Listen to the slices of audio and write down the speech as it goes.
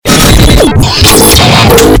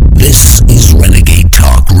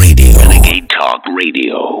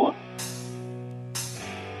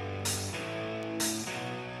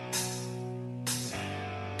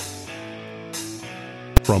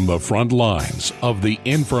From the front lines of the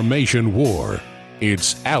information war,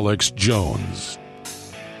 it's Alex Jones.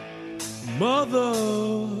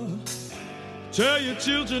 Mother, tell your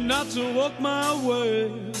children not to walk my way.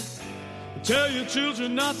 Tell your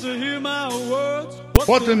children not to hear my words.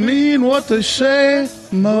 What they mean, what they say,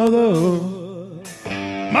 mother.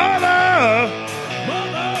 Mother!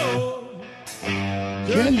 Mother!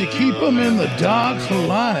 Can you keep them in the dark for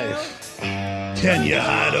life? Can you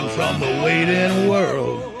hide them from the waiting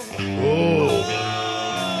world? Oh.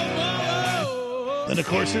 Then, of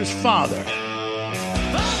course, there's father.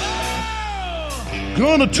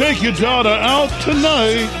 Gonna take your daughter out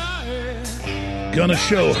tonight. Gonna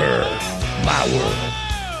show her my world.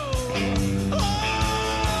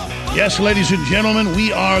 Yes, ladies and gentlemen,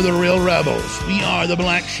 we are the real rebels. We are the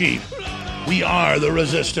black sheep. We are the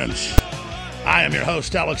resistance. I am your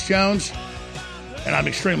host, Alex Jones, and I'm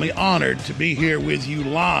extremely honored to be here with you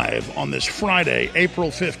live on this Friday,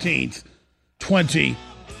 April 15th,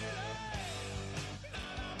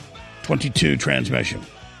 2022 transmission.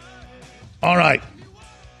 All right,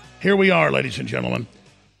 here we are, ladies and gentlemen.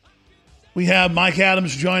 We have Mike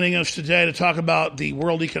Adams joining us today to talk about the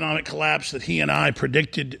world economic collapse that he and I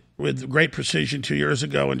predicted with great precision 2 years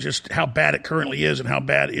ago, and just how bad it currently is and how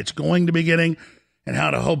bad it's going to be getting, and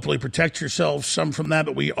how to hopefully protect yourselves some from that.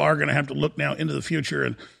 But we are going to have to look now into the future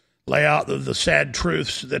and lay out the sad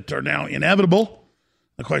truths that are now inevitable.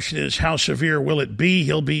 The question is, how severe will it be?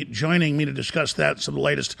 He'll be joining me to discuss that, some of the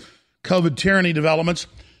latest COVID tyranny developments.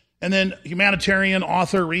 And then humanitarian,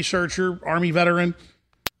 author, researcher, Army veteran,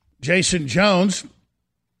 Jason Jones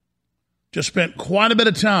just spent quite a bit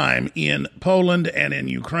of time in Poland and in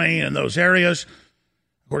Ukraine and those areas.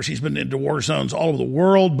 Of course, he's been into war zones all over the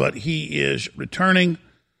world, but he is returning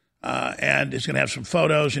and is going to have some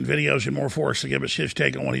photos and videos and more for us to give us his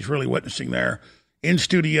take on what he's really witnessing there in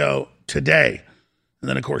studio today. And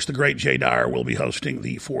then, of course, the great Jay Dyer will be hosting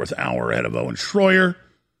the fourth hour ahead of Owen Schroyer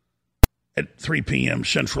at 3 p.m.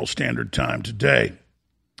 Central Standard Time today.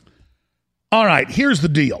 All right, here's the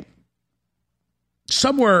deal.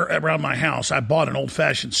 Somewhere around my house, I bought an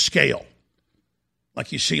old-fashioned scale,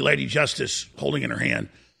 like you see Lady Justice holding in her hand,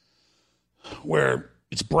 where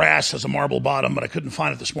it's brass, has a marble bottom, but I couldn't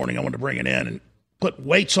find it this morning. I wanted to bring it in and put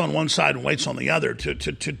weights on one side and weights on the other to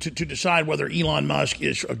decide whether Elon Musk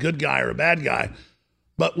is a good guy or a bad guy.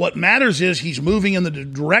 But what matters is he's moving in the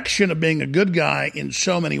direction of being a good guy in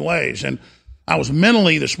so many ways. And I was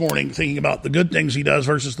mentally this morning thinking about the good things he does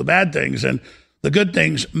versus the bad things, and the good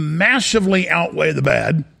things massively outweigh the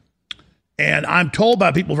bad. And I'm told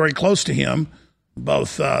by people very close to him,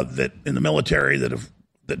 both that in the military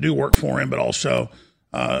that do work for him, but also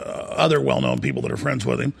other well-known people that are friends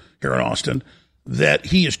with him here in Austin, that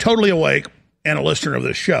he is totally awake and a listener of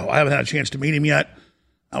this show. I haven't had a chance to meet him yet.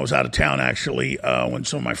 I was out of town, actually, when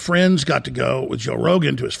some of my friends got to go with Joe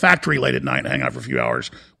Rogan to his factory late at night and hang out for a few hours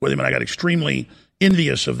with him, and I got extremely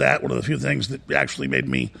envious of that. One of the few things that actually made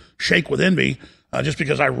me shake with envy, just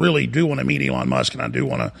because I really do want to meet Elon Musk and I do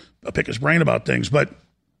want to pick his brain about things. But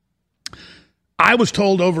I was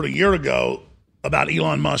told over a year ago about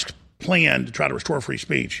Elon Musk's plan to try to restore free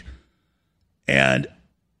speech. And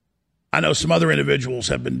I know some other individuals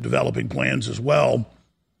have been developing plans as well.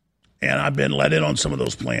 And I've been let in on some of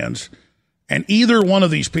those plans. And either one of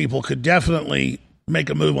these people could definitely make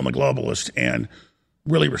a move on the globalists and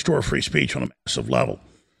really restore free speech on a massive level.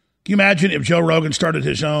 Can you imagine if Joe Rogan started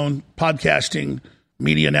his own podcasting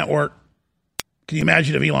media network? Can you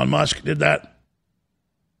imagine if Elon Musk did that?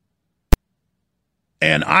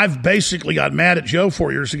 And I've basically got mad at Joe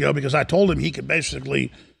 4 years ago because I told him he could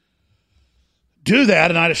basically do that,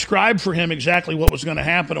 and I described for him exactly what was going to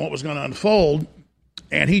happen and what was going to unfold,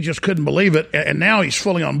 and he just couldn't believe it. And now he's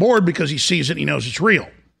fully on board because he sees it and he knows it's real.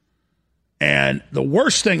 And the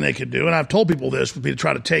worst thing they could do, and I've told people this, would be to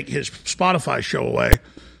try to take his Spotify show away,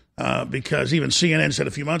 because even CNN said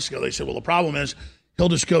a few months ago, they said, well, the problem is he'll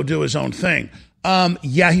just go do his own thing.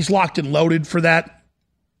 Yeah, he's locked and loaded for that.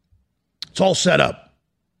 It's all set up.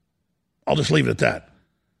 I'll just leave it at that.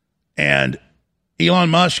 And Elon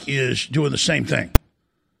Musk is doing the same thing.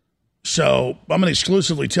 So I'm going to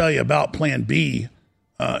exclusively tell you about Plan B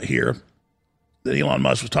here that Elon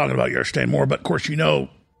Musk was talking about yesterday and more. But, of course, you know,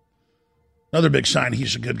 another big sign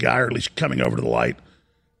he's a good guy, or at least coming over to the light,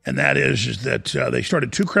 and that is that they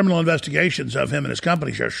started 2 criminal investigations of him and his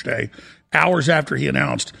companies yesterday, hours after he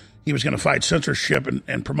announced he was going to fight censorship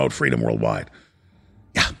and promote freedom worldwide.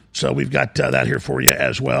 Yeah, so we've got that here for you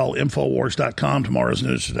as well. Infowars.com, tomorrow's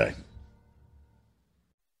news today.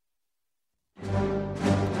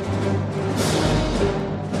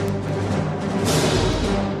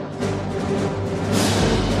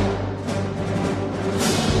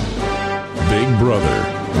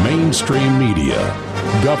 brother, mainstream media,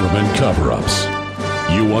 government cover-ups.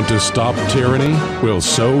 You want to stop tyranny? Well,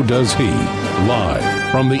 so does he. Live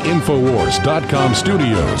from the Infowars.com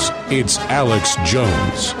studios, it's Alex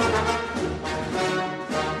Jones.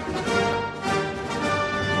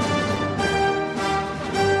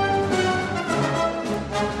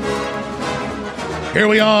 Here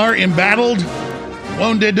we are, embattled,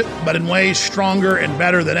 wounded, but in ways stronger and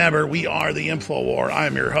better than ever. We are the InfoWar. I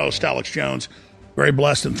am your host, Alex Jones. Very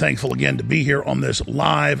blessed and thankful again to be here on this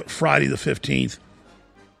live Friday the 15th,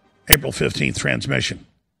 April 15th transmission.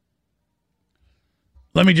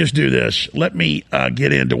 Let me just do this. Let me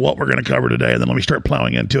get into what we're going to cover today, and then let me start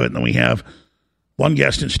plowing into it. And then we have one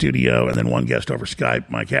guest in studio and then one guest over Skype,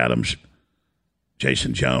 Mike Adams,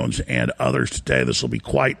 Jason Jones, and others today. This will be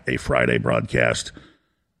quite a Friday broadcast.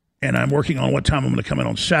 And I'm working on what time I'm going to come in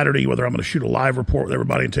on Saturday, whether I'm going to shoot a live report with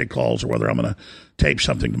everybody and take calls, or whether I'm going to tape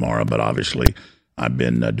something tomorrow. But obviously, I've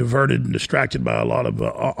been diverted and distracted by a lot of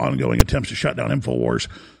ongoing attempts to shut down InfoWars.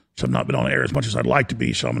 So I've not been on air as much as I'd like to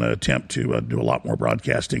be. So I'm going to attempt to do a lot more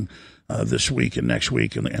broadcasting this week and next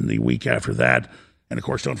week and the week after that. And, of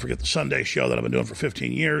course, don't forget the Sunday show that I've been doing for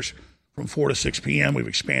 15 years from 4 to 6 p.m. We've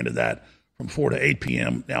expanded that from 4 to 8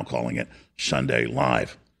 p.m., now calling it Sunday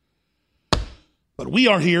Live. But we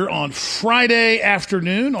are here on Friday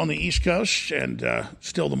afternoon on the East Coast and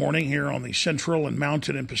still the morning here on the Central and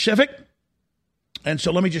Mountain and Pacific. And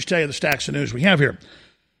so let me just tell you the stacks of news we have here.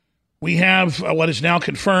 We have what is now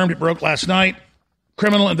confirmed, it broke last night,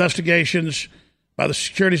 criminal investigations by the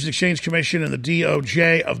Securities and Exchange Commission and the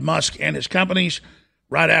DOJ of Musk and his companies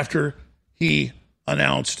right after he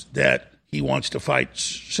announced that he wants to fight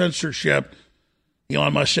censorship.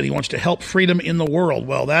 Elon Musk said he wants to help freedom in the world.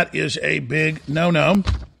 Well, that is a big no-no.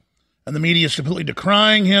 And the media is completely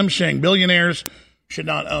decrying him, saying billionaires should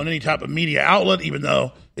not own any type of media outlet, even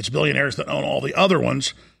though it's billionaires that own all the other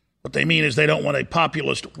ones. What they mean is they don't want a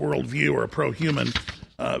populist worldview or a pro-human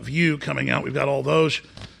view coming out. We've got all those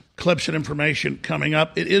clips and information coming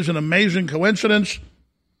up. It is an amazing coincidence.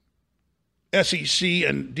 SEC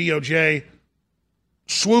and DOJ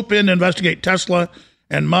swoop in to investigate Tesla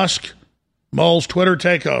and Musk, Mull's Twitter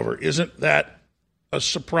takeover. Isn't that a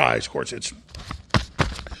surprise? Of course, it's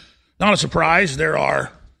not a surprise. There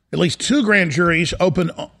are at least 2 grand juries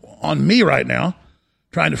open on me right now,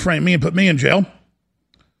 trying to frame me and put me in jail.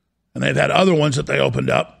 And they've had other ones that they opened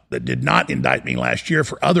up that did not indict me last year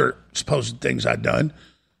for other supposed things I'd done.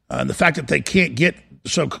 And the fact that they can't get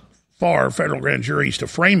so far, federal grand juries, to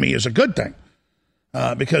frame me is a good thing.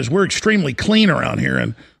 Because we're extremely clean around here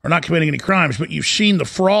and are not committing any crimes. But you've seen the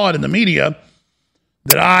fraud in the media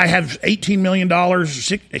that I have $18 million,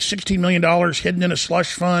 $16 million hidden in a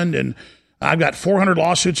slush fund, and I've got 400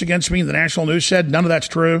 lawsuits against me. The national news said none of that's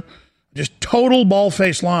true. Just total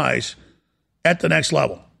bald-faced lies at the next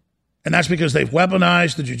level. And that's because they've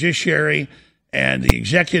weaponized the judiciary and the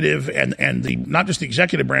executive and the not just the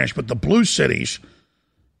executive branch, but the blue cities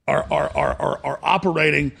are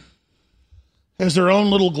operating as their own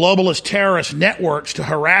little globalist terrorist networks to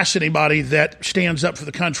harass anybody that stands up for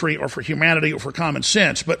the country or for humanity or for common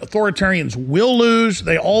sense. But authoritarians will lose.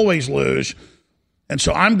 They always lose. And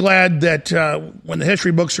so I'm glad that when the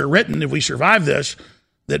history books are written, if we survive this,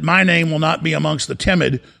 that my name will not be amongst the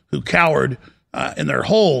timid who cowered in their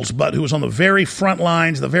holes, but who was on the very front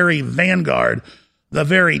lines, the very vanguard, the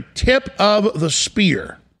very tip of the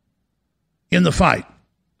spear in the fight.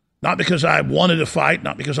 Not because I wanted to fight,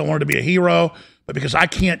 not because I wanted to be a hero, but because I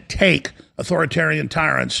can't take authoritarian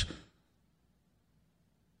tyrants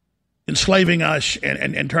enslaving us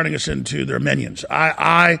and turning us into their minions.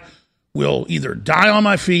 I will either die on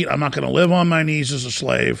my feet, I'm not going to live on my knees as a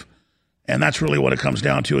slave, and that's really what it comes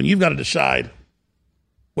down to. And you've got to decide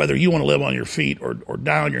whether you want to live on your feet or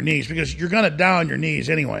die on your knees, because you're going to die on your knees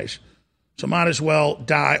anyways. So might as well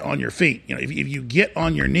die on your feet. You know, if you get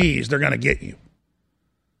on your knees, they're going to get you.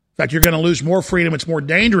 In fact, you're going to lose more freedom. It's more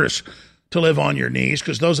dangerous to live on your knees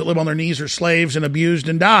because those that live on their knees are slaves and abused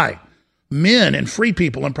and die. Men and free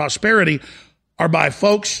people and prosperity are by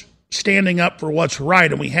folks standing up for what's right,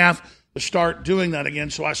 and we have to start doing that again.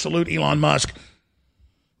 So I salute Elon Musk.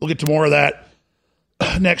 We'll get to more of that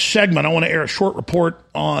next segment. I want to air a short report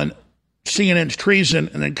on CNN's treason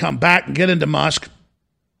and then come back and get into Musk.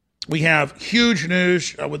 We have huge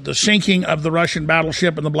news with the sinking of the Russian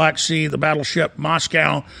battleship in the Black Sea, the battleship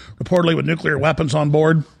Moscow, reportedly with nuclear weapons on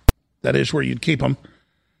board. That is where you'd keep them.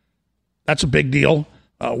 That's a big deal.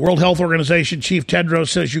 World Health Organization Chief Tedros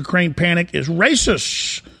says Ukraine panic is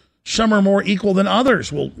racist. Some are more equal than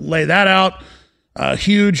others. We'll lay that out.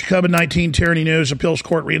 Huge COVID-19 tyranny news. Appeals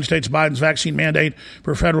court reinstates Biden's vaccine mandate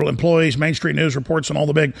for federal employees. Main Street News reports on all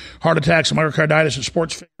the big heart attacks, myocarditis, and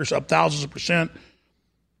sports figures up thousands of percent.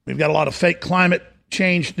 We've got a lot of fake climate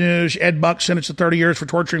change news. Ed Buck sentenced to 30 years for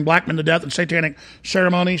torturing black men to death in satanic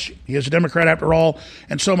ceremonies. He is a Democrat after all,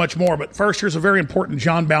 and so much more. But first, here's a very important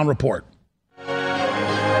John Bowne report.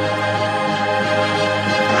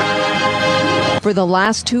 For the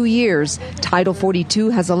last 2 years, Title 42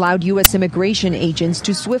 has allowed U.S. immigration agents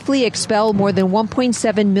to swiftly expel more than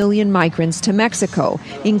 1.7 million migrants to Mexico,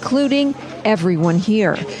 including everyone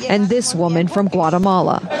here, and this woman from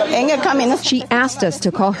Guatemala. She asked us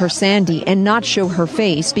to call her Sandy and not show her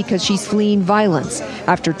face because she's fleeing violence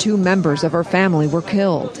after 2 members of her family were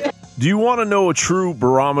killed. Do you want to know a true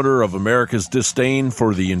barometer of America's disdain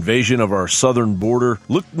for the invasion of our southern border?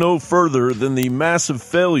 Look no further than the massive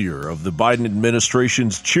failure of the Biden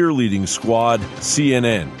administration's cheerleading squad,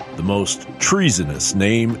 CNN, the most treasonous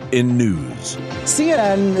name in news.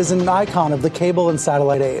 CNN is an icon of the cable and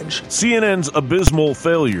satellite age. CNN's abysmal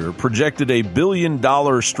failure projected a $1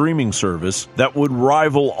 billion streaming service that would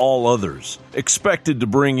rival all others, expected to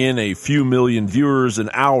bring in a few million viewers an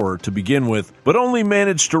hour to begin with, but only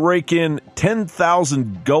managed to rake in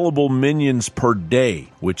 10,000 gullible minions per day,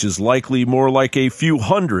 which is likely more like a few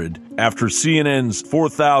hundred after CNN's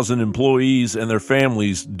 4,000 employees and their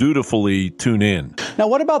families dutifully tune in. Now,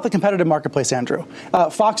 what about the competitive marketplace, Andrew?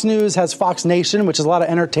 Fox News has Fox Nation, which is a lot of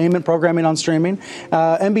entertainment programming on streaming.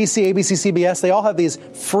 NBC, ABC, CBS, they all have these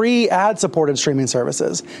free ad-supported streaming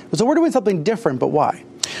services. So we're doing something different, but why?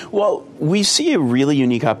 Well, we see a really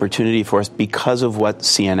unique opportunity for us because of what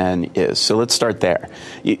CNN is. So let's start there.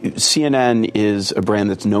 CNN is a brand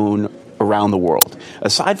that's known around the world.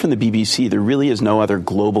 Aside from the BBC, there really is no other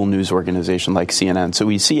global news organization like CNN. So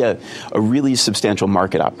we see a really substantial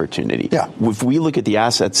market opportunity. Yeah. If we look at the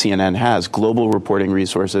assets CNN has, global reporting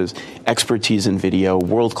resources, expertise in video,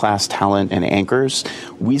 world-class talent and anchors,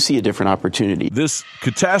 we see a different opportunity. This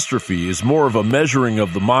catastrophe is more of a measuring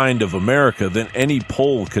of the mind of America than any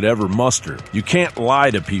poll could ever muster. You can't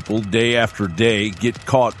lie to people day after day, get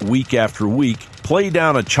caught week after week, play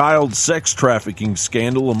down a child sex trafficking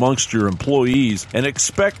scandal amongst your employees, and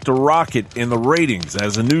expect to rocket in the ratings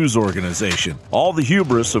as a news organization. All the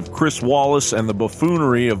hubris of Chris Wallace and the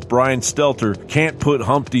buffoonery of Brian Stelter can't put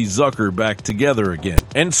Humpty Zucker back together again.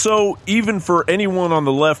 And so, even for anyone on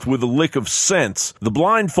the left with a lick of sense, the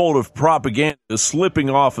blindfold of propaganda is slipping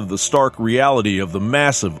off of the stark reality of the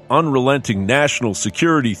massive, unrelenting national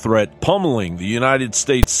security threat pummeling the United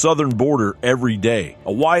States southern border every day.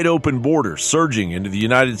 A wide-open border surging into the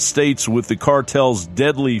United States with the cartel's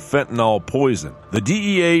deadly fentanyl poison. The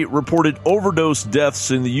DEA reported overdose deaths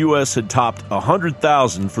in the U.S. had topped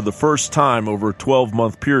 100,000 for the first time over a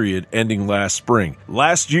 12-month period ending last spring.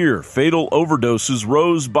 Last year, fatal overdoses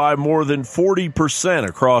rose by more than 40%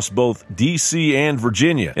 across both D.C. and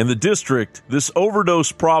Virginia. In the district, this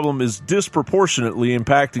overdose problem is disproportionately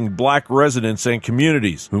impacting black residents and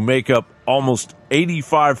communities, who make up almost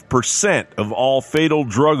 85% of all fatal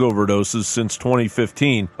drug overdoses since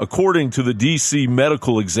 2015, according to the D.C.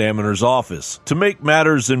 Medical Examiner's Office. To make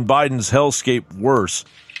matters in Biden's hellscape worse,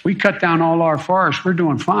 we cut down all our forests. We're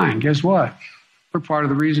doing fine. Guess what? We're part of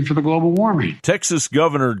the reason for the global warming. Texas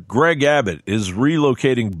Governor Greg Abbott is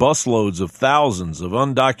relocating busloads of thousands of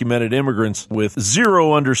undocumented immigrants with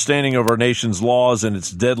zero understanding of our nation's laws and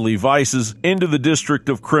its deadly vices into the District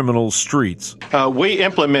of Criminal Streets. We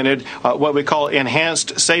implemented what we call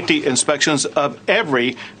enhanced safety inspections of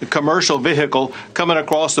every commercial vehicle coming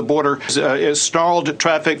across the border. It snarled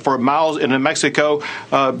traffic for miles into Mexico,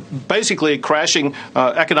 basically crashing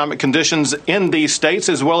economic conditions in these states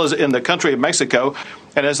as well as in the country of Mexico.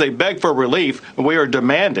 And as they beg for relief, we are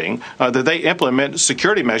demanding that they implement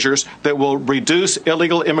security measures that will reduce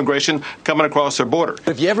illegal immigration coming across their border.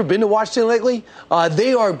 Have you ever been to Washington lately?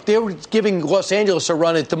 They're giving Los Angeles a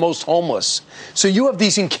run at the most homeless. So you have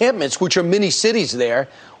these encampments, which are mini cities there.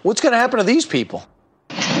 What's going to happen to these people?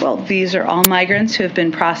 Well, these are all migrants who have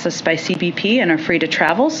been processed by CBP and are free to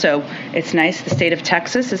travel. So it's nice the state of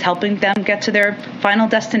Texas is helping them get to their final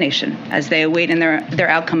destination as they await in their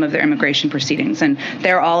outcome of their immigration proceedings. And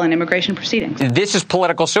they're all in immigration proceedings. This is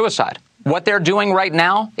political suicide. What they're doing right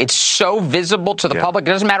now, it's so visible to the public.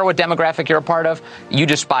 It doesn't matter what demographic you're a part of. You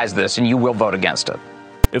despise this and you will vote against it.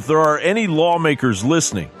 If there are any lawmakers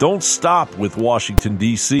listening, don't stop with Washington,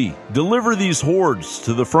 D.C. Deliver these hordes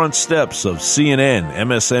to the front steps of CNN,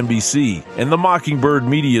 MSNBC, and the Mockingbird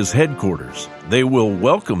Media's headquarters. They will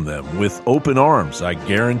welcome them with open arms, I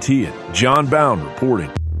guarantee it. John Bowne reporting.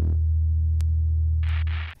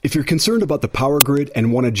 If you're concerned about the power grid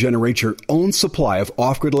and want to generate your own supply of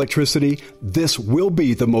off-grid electricity, this will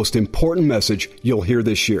be the most important message you'll hear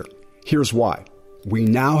this year. Here's why. We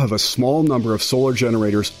now have a small number of solar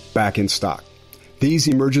generators back in stock. These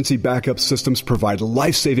emergency backup systems provide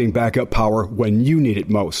life-saving backup power when you need it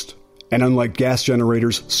most. And unlike gas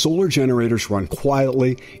generators, solar generators run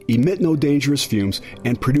quietly, emit no dangerous fumes,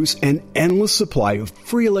 and produce an endless supply of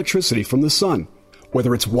free electricity from the sun.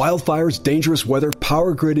 Whether it's wildfires, dangerous weather,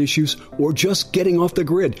 power grid issues, or just getting off the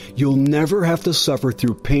grid, you'll never have to suffer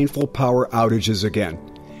through painful power outages again.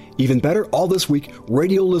 Even better, all this week,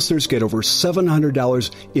 radio listeners get over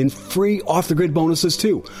 $700 in free off-the-grid bonuses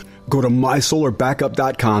too. Go to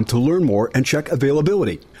mysolarbackup.com to learn more and check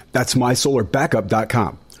availability. That's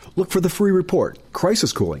mysolarbackup.com. Look for the free report,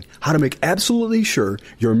 Crisis Cooling, how to make absolutely sure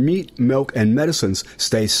your meat, milk, and medicines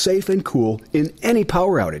stay safe and cool in any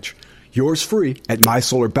power outage. Yours free at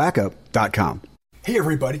mysolarbackup.com. Hey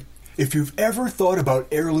everybody, if you've ever thought about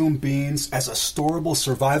heirloom beans as a storable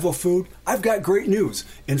survival food, I've got great news.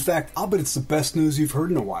 In fact, I'll bet it's the best news you've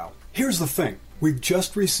heard in a while. Here's the thing. We've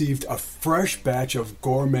just received a fresh batch of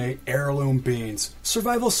gourmet heirloom beans,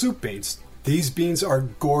 survival soup beans. These beans are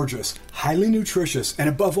gorgeous, highly nutritious, and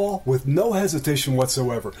above all, with no hesitation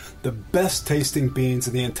whatsoever, the best tasting beans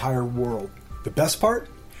in the entire world. The best part?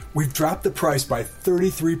 We've dropped the price by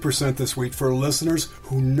 33% this week for listeners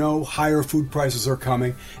who know higher food prices are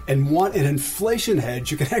coming and want an inflation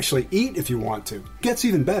hedge you can actually eat if you want to. Gets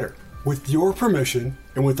even better. With your permission,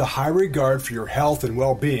 and with a high regard for your health and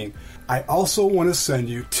well-being, I also want to send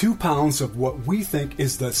you 2 pounds of what we think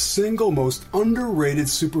is the single most underrated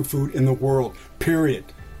superfood in the world, period.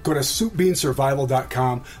 Go to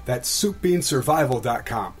soupbeansurvival.com, that's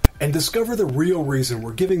soupbeansurvival.com, and discover the real reason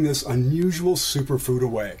we're giving this unusual superfood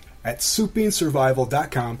away at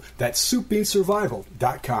soupbeansurvival.com, that's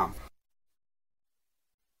soupbeansurvival.com.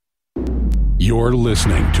 You're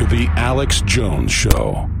listening to The Alex Jones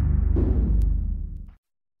Show.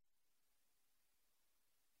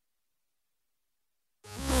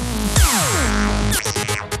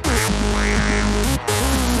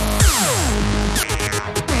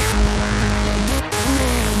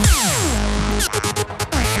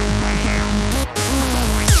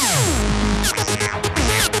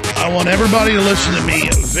 I want everybody to listen to me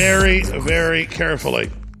very, very carefully.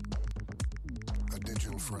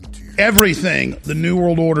 Everything the New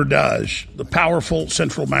World Order does, the powerful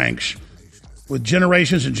central banks, with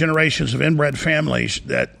generations and generations of inbred families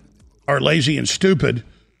that are lazy and stupid,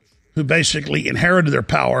 who basically inherited their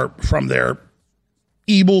power from their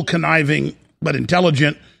evil, conniving, but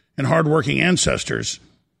intelligent and hardworking ancestors,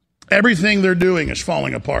 everything they're doing is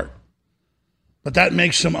falling apart. But that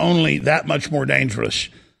makes them only that much more dangerous.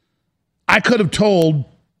 I could have told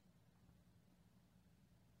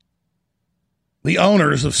the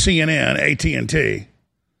owners of CNN, AT&T,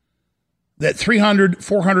 that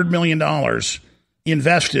 $400 million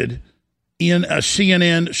invested in a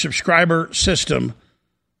CNN subscriber system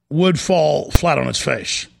would fall flat on its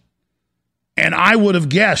face. And I would have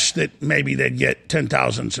guessed that maybe they'd get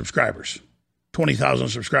 10,000 subscribers, 20,000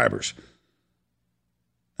 subscribers.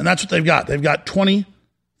 And that's what they've got. They've got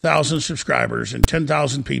 20,000 subscribers and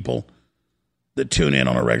 10,000 people that tune in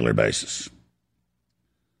on a regular basis.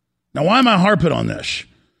 Now, why am I harping on this?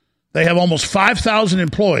 They have almost 5,000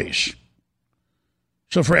 employees.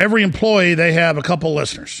 So for every employee, they have a couple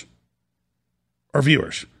listeners or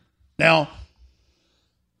viewers. Now,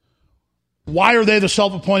 why are they the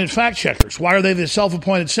self-appointed fact checkers? Why are they the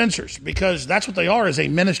self-appointed censors? Because that's what they are, is a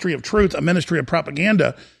ministry of truth, a ministry of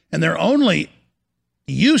propaganda. And their only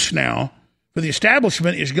use now for the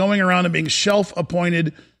establishment is going around and being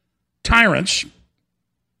self-appointed tyrants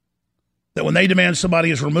that when they demand somebody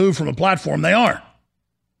is removed from a platform, they are.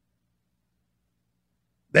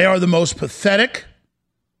 They are the most pathetic,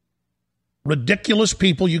 ridiculous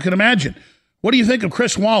people you can imagine. What do you think of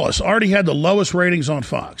Chris Wallace? Already had the lowest ratings on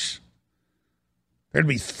Fox. There'd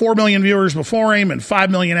be 4 million viewers before him and 5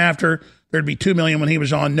 million after. There'd be 2 million when he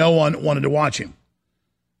was on. No one wanted to watch him.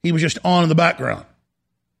 He was just on in the background.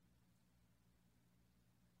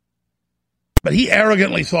 But he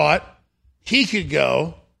arrogantly thought he could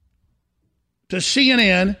go to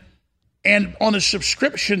CNN and on a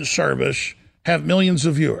subscription service have millions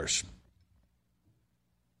of viewers.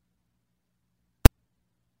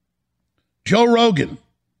 Joe Rogan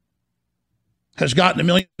has gotten 1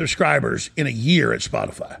 million subscribers in a year at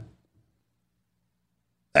Spotify.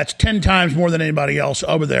 That's 10 times more than anybody else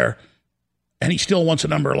over there, and he still wants a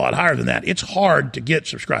number a lot higher than that. It's hard to get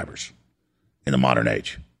subscribers in the modern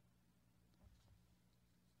age.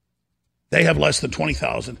 They have less than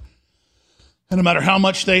 20,000. And no matter how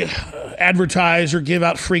much they advertise or give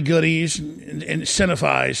out free goodies and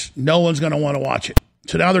incentivize, no one's going to want to watch it.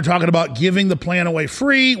 So now they're talking about giving the plan away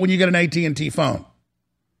free when you get an AT&T phone.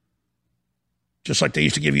 Just like they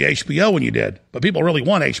used to give you HBO when you did. But people really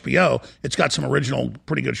want HBO. It's got some original,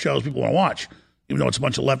 pretty good shows people want to watch, even though it's a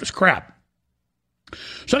bunch of leftist crap.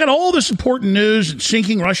 So I got all this important news and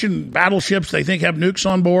sinking Russian battleships they think have nukes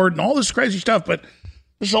on board and all this crazy stuff, but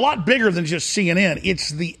this is a lot bigger than just CNN. It's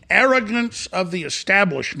the arrogance of the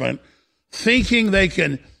establishment thinking they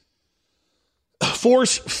can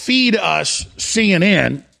force feed us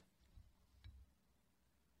CNN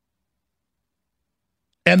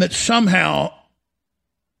and that somehow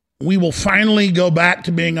we will finally go back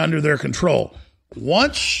to being under their control.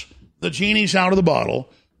 Once the genie's out of the bottle,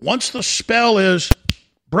 once the spell is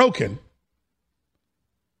broken,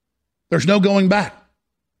 there's no going back.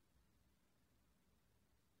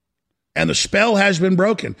 And the spell has been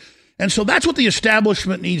broken. And so that's what the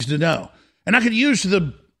establishment needs to know. And I could use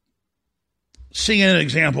the CNN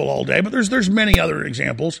example all day, but there's many other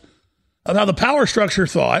examples of how the power structure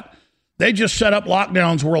thought they just set up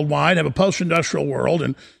lockdowns worldwide, have a post-industrial world,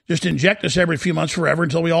 and just inject us every few months forever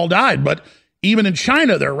until we all died. But even in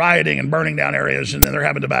China, they're rioting and burning down areas, and then they're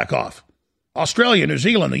having to back off. Australia, New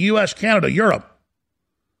Zealand, the U.S., Canada, Europe.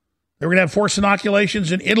 They were going to have forced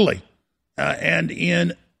inoculations in Italy and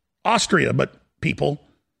in Austria, but people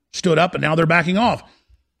stood up, and now they're backing off.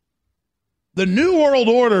 The New World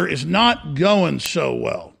Order is not going so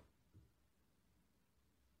well.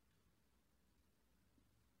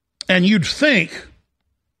 And you'd think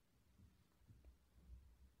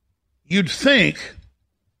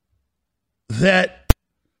that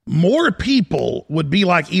more people would be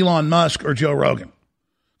like Elon Musk or Joe Rogan.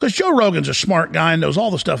 Because Joe Rogan's a smart guy and knows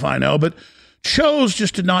all the stuff I know, but chose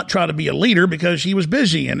just to not try to be a leader because he was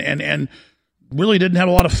busy and really didn't have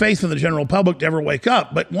a lot of faith in the general public to ever wake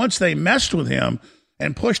up. But once they messed with him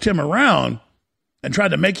and pushed him around and tried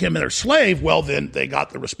to make him their slave, well, then they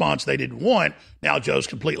got the response they didn't want. Now Joe's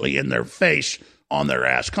completely in their face, on their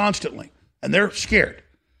ass constantly. And they're scared.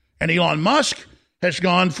 And Elon Musk has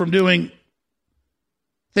gone from doing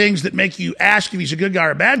things that make you ask if he's a good guy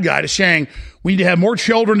or a bad guy to saying we need to have more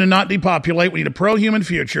children and not depopulate. We need a pro-human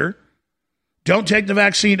future. Don't take the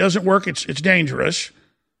vaccine. It doesn't work. It's dangerous.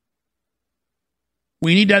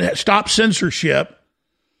 We need to stop censorship.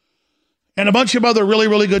 And a bunch of other really,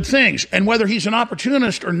 really good things. And whether he's an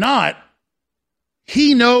opportunist or not,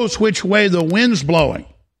 he knows which way the wind's blowing.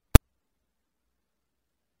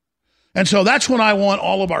 And so that's what I want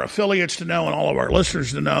all of our affiliates to know and all of our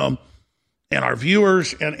listeners to know and our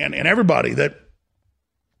viewers and everybody, that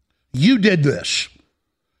you did this.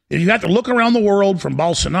 If you have to look around the world from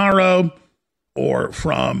Bolsonaro or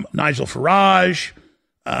from Nigel Farage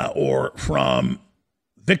or from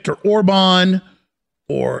Viktor Orban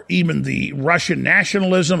or even the Russian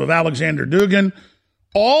nationalism of Alexander Dugin,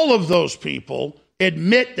 all of those people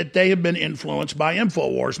admit that they have been influenced by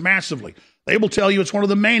InfoWars massively. They will tell you it's one of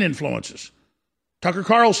the main influences. Tucker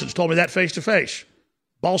Carlson's told me that face-to-face.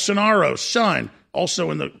 Bolsonaro's son,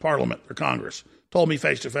 also in the parliament or Congress, told me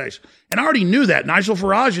face-to-face. And I already knew that. Nigel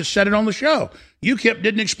Farage has said it on the show. UKIP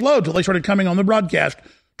didn't explode until they started coming on the broadcast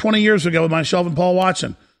 20 years ago with myself and Paul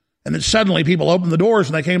Watson. And then suddenly people opened the doors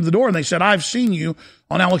and they came to the door and they said, I've seen you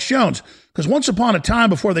on Alex Jones. Because once upon a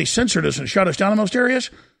time, before they censored us and shut us down in most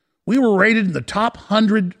areas, we were rated in the top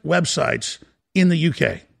 100 websites in the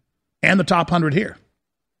UK and the top 100 here.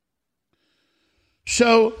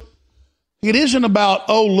 So it isn't about,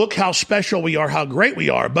 oh, look how special we are, how great we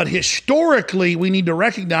are. But historically, we need to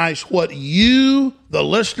recognize what you, the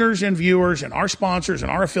listeners and viewers and our sponsors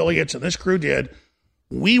and our affiliates and this crew did.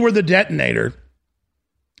 We were the detonator.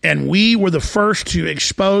 And we were the first to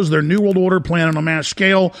expose their New World Order plan on a mass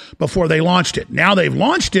scale before they launched it. Now they've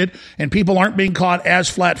launched it, and people aren't being caught as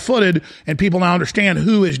flat-footed, and people now understand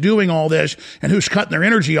who is doing all this and who's cutting their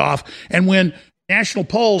energy off. And when national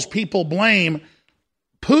polls, people blame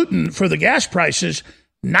Putin for the gas prices,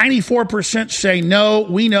 94% say no,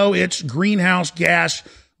 we know it's greenhouse gas,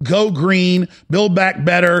 go green, build back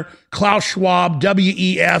better, Klaus Schwab,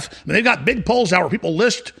 WEF. I mean, they've got big polls out where people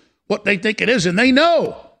list what they think it is, and they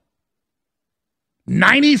know.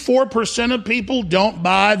 94% of people don't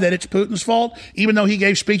buy that it's Putin's fault, even though he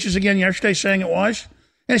gave speeches again yesterday saying it was.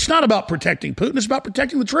 And it's not about protecting Putin, it's about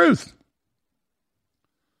protecting the truth.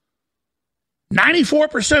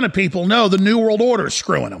 94% of people know the New World Order is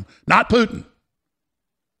screwing them, not Putin.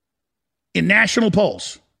 In national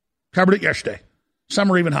polls, covered it yesterday. Some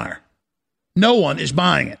are even higher. No one is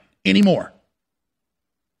buying it anymore.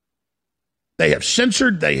 They have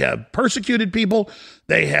censored. They have persecuted people.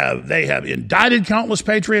 They have indicted countless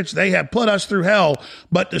patriots. They have put us through hell.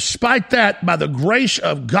 But despite that, by the grace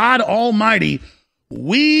of God Almighty,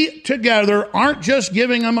 we together aren't just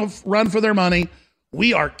giving them a run for their money.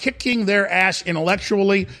 We are kicking their ass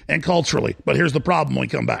intellectually and culturally. But here's the problem when we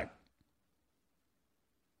come back.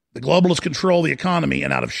 The globalists control the economy,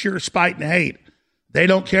 and out of sheer spite and hate, they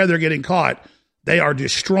don't care they're getting caught. They are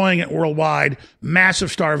destroying it worldwide,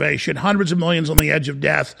 massive starvation, hundreds of millions on the edge of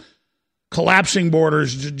death, collapsing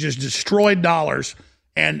borders, just destroyed dollars.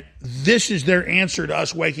 And this is their answer to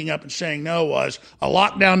us waking up and saying no was a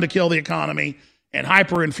lockdown to kill the economy and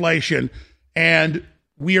hyperinflation. And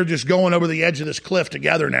we are just going over the edge of this cliff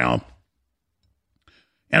together now.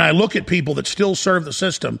 And I look at people that still serve the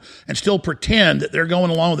system and still pretend that they're going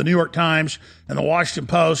along with the New York Times and the Washington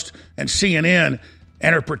Post and CNN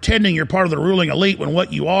and are pretending you're part of the ruling elite when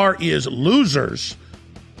what you are is losers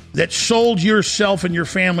that sold yourself and your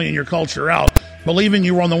family and your culture out, believing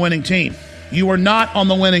you were on the winning team. You are not on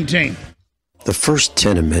the winning team. The first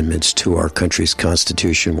 10 amendments to our country's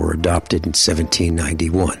Constitution were adopted in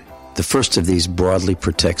 1791. The first of these broadly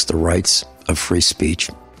protects the rights of free speech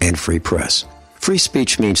and free press. Free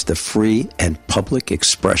speech means the free and public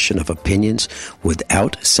expression of opinions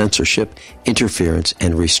without censorship, interference,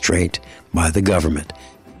 and restraint by the government.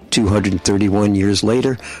 231 years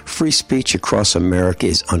later, free speech across America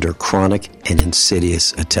is under chronic and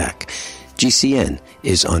insidious attack. GCN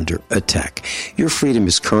is under attack. Your freedom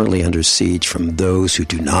is currently under siege from those who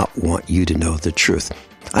do not want you to know the truth.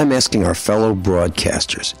 I'm asking our fellow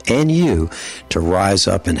broadcasters and you to rise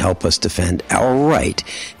up and help us defend our right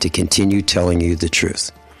to continue telling you the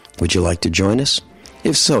truth. Would you like to join us?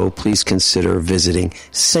 If so, please consider visiting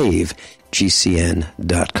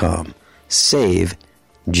SaveGCN.com.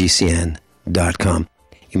 SaveGCN.com.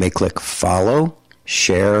 You may click follow,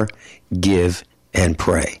 share, give, and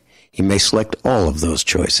pray. You may select all of those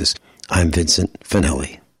choices. I'm Vincent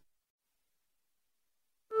Finelli.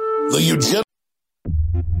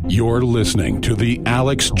 You're listening to The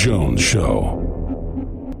Alex Jones Show.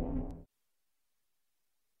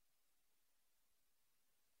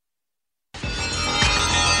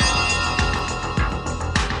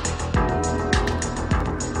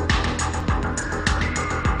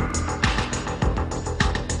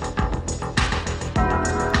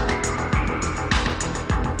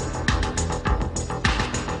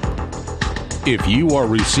 If you are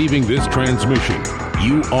receiving this transmission,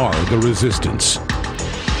 you are the resistance.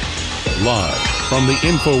 Live from the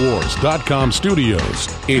Infowars.com studios,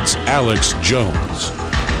 it's Alex Jones.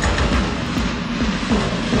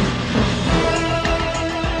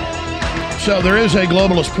 So there is a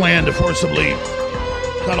globalist plan to forcibly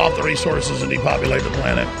cut off the resources and depopulate the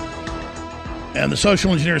planet. And the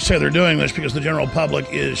social engineers say they're doing this because the general public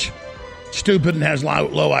is stupid and has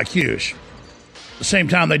low IQs. At the same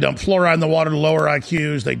time, they dump fluoride in the water to lower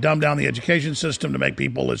IQs. They dumb down the education system to make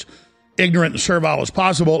people as ignorant and servile as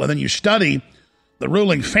possible. And then you study the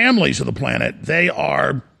ruling families of the planet. They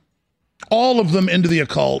are, all of them, into the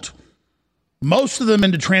occult, most of them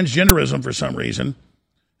into transgenderism for some reason,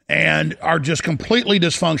 and are just completely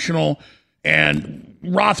dysfunctional. And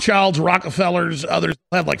Rothschilds, Rockefellers, others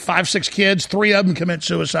have like 5-6 kids. 3 of them commit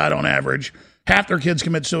suicide on average. Half their kids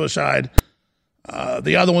commit suicide.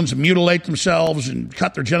 The other ones mutilate themselves and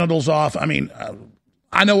cut their genitals off. I mean,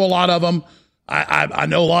 I know a lot of them. I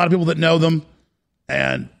know a lot of people that know them.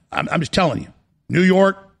 And I'm just telling you, New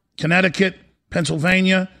York, Connecticut,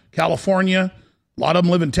 Pennsylvania, California, a lot of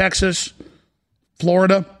them live in Texas,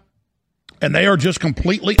 Florida, and they are just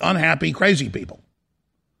completely unhappy, crazy people.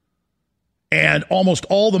 And almost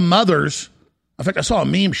all the mothers, in fact, I saw a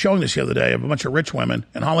meme showing this the other day of a bunch of rich women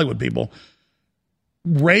and Hollywood people,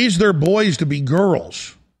 raise their boys to be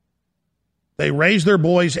girls. They raise their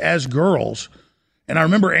boys as girls. And I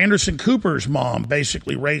remember Anderson Cooper's mom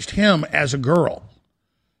basically raised him as a girl.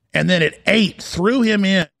 And then at 8, threw him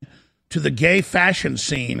in to the gay fashion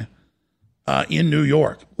scene in New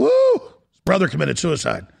York. Woo! His brother committed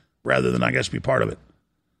suicide rather than, I guess, be part of it.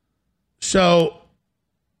 So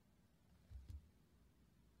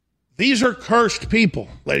these are cursed people,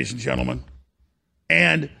 ladies and gentlemen.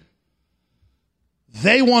 And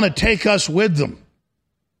they want to take us with them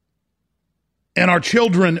and our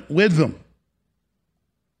children with them.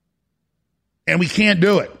 And we can't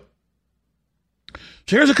do it.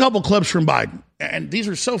 So here's a couple clips from Biden. And these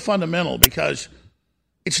are so fundamental because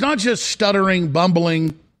it's not just stuttering,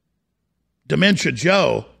 bumbling, dementia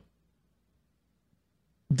Joe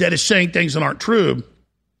that is saying things that aren't true.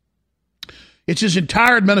 It's his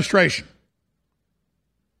entire administration.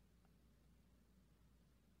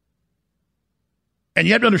 And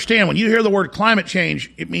you have to understand, when you hear the word climate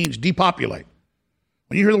change, it means depopulate.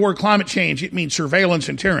 When you hear the word climate change, it means surveillance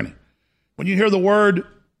and tyranny. When you hear the word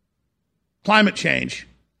climate change,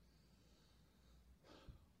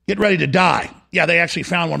 get ready to die. Yeah, they actually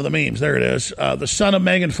found one of the memes. There it is. The son of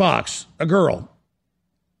Megan Fox, a girl.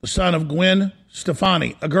 The son of Gwen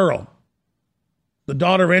Stefani, a girl. The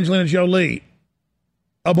daughter of Angelina Jolie,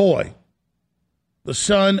 a boy. The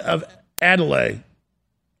son of Adelaide,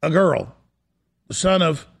 a girl. The son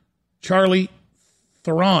of Charlie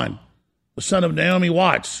Theron, the son of Naomi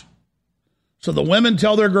Watts. So the women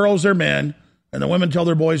tell their girls they're men, and the women tell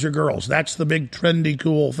their boys they're girls. That's the big, trendy,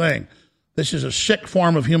 cool thing. This is a sick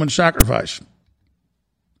form of human sacrifice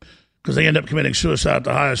because they end up committing suicide at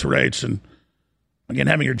the highest rates. And again,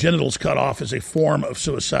 having your genitals cut off is a form of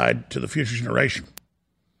suicide to the future generation.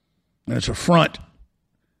 And it's an affront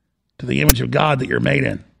to the image of God that you're made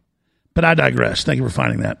in. But I digress. Thank you for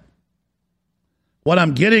finding that. What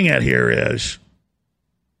I'm getting at here is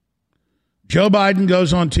Joe Biden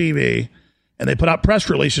goes on TV, and they put out press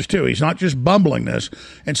releases too. He's not just bumbling this,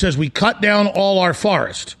 and says we cut down all our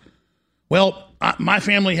forest. Well, my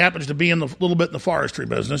family happens to be a little bit in the forestry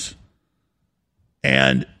business,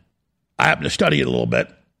 and I happen to study it a little bit,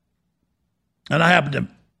 and I happen to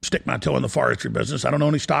stick my toe in the forestry business. I don't own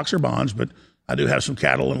any stocks or bonds, but I do have some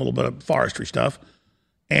cattle and a little bit of forestry stuff,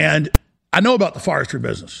 and I know about the forestry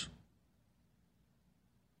business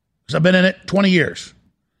because I've been in it 20 years.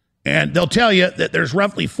 And they'll tell you that there's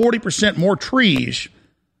roughly 40% more trees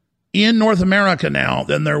in North America now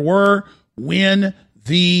than there were when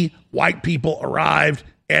the white people arrived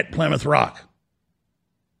at Plymouth Rock.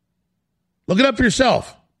 Look it up for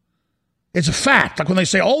yourself. It's a fact. Like when they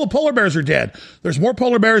say all the polar bears are dead, there's more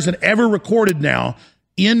polar bears than ever recorded now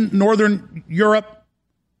in Northern Europe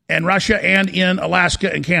and Russia and in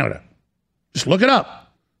Alaska and Canada. Just look it up.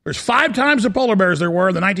 There's 5 times the polar bears there were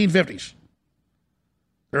in the 1950s.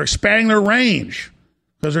 They're expanding their range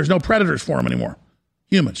because there's no predators for them anymore.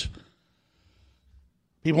 Humans.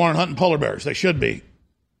 People aren't hunting polar bears. They should be.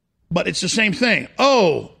 But it's the same thing.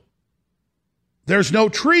 Oh, there's no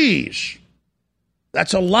trees.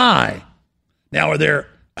 That's a lie. Now,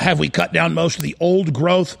 have we cut down most of the old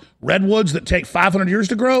growth redwoods that take 500 years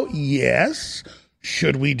to grow? Yes.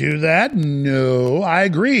 Should we do that? No, I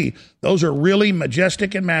agree. Those are really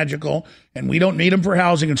majestic and magical, and we don't need them for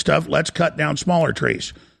housing and stuff. Let's cut down smaller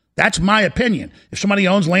trees. That's my opinion. If somebody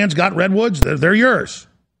owns land's got redwoods, they're yours.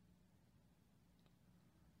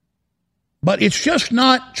 But it's just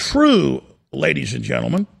not true, ladies and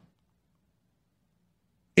gentlemen.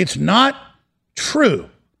 It's not true.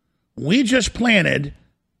 We just planted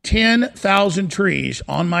 10,000 trees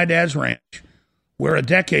on my dad's ranch where a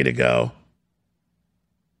decade ago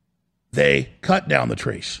they cut down the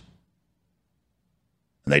trees.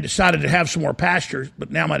 And they decided to have some more pastures,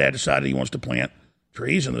 but now my dad decided he wants to plant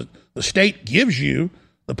trees, and the state gives you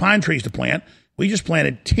the pine trees to plant. We just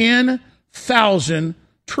planted 10,000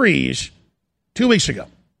 trees 2 weeks ago.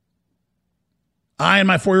 I and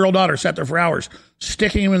my 4-year-old daughter sat there for hours,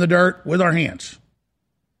 sticking them in the dirt with our hands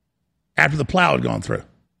after the plow had gone through.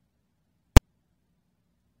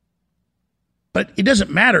 But it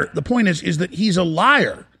doesn't matter. The point is that he's a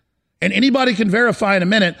liar. And anybody can verify in a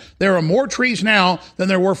minute, there are more trees now than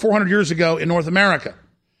there were 400 years ago in North America.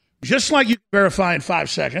 Just like you can verify in 5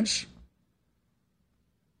 seconds.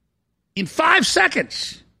 In 5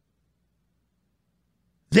 seconds.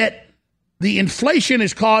 That the inflation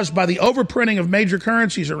is caused by the overprinting of major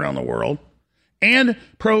currencies around the world and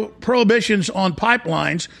prohibitions on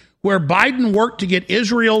pipelines where Biden worked to get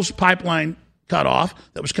Israel's pipeline cut off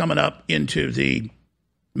that was coming up into the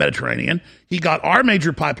Mediterranean. He got our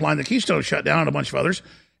major pipeline, the Keystone, shut down, and a bunch of others.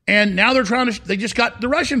 And now they just got the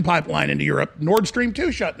Russian pipeline into Europe, Nord Stream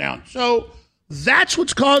 2, shut down. So that's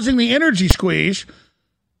what's causing the energy squeeze.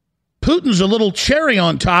 Putin's a little cherry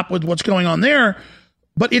on top with what's going on there,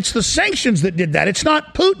 but it's the sanctions that did that. It's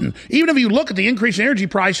not Putin. Even if you look at the increase in energy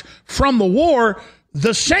price from the war,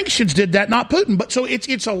 the sanctions did that, not Putin. But so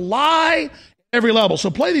it's a lie at every level. So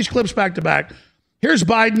play these clips back to back. Here's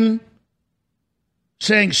Biden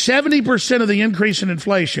saying 70% of the increase in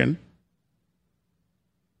inflation,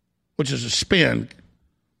 which is a spin,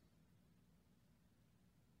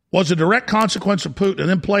 was a direct consequence of Putin. And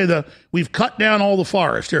then play we've cut down all the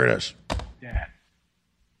forest. Here it is. Yeah.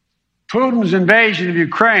 Putin's invasion of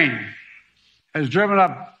Ukraine has driven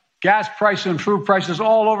up gas prices and food prices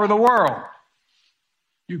all over the world.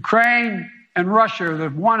 Ukraine and Russia are the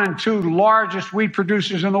 1 and 2 largest wheat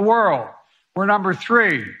producers in the world. We're number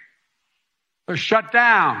 3. They're shut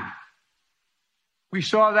down. We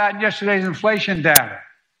saw that in yesterday's inflation data.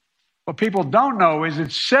 What people don't know is that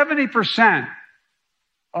 70%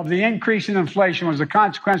 of the increase in inflation was a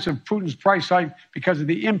consequence of Putin's price hike because of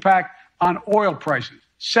the impact on oil prices.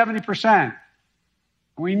 70%.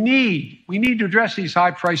 We need to address these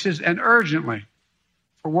high prices, and urgently,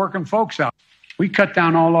 for working folks out. We cut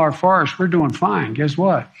down all our forests. We're doing fine. Guess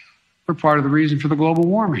what? We're part of the reason for the global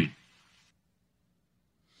warming.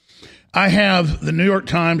 I have the New York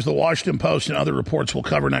Times, the Washington Post, and other reports we'll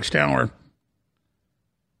cover next hour,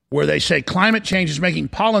 where they say climate change is making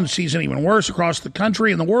pollen season even worse across the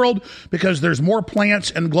country and the world because there's more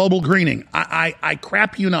plants and global greening. I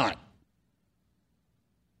crap you not.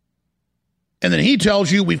 And then he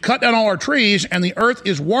tells you we've cut down all our trees and the earth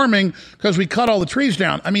is warming because we cut all the trees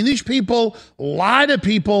down. I mean, these people lie to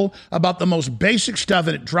people about the most basic stuff,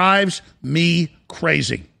 and it drives me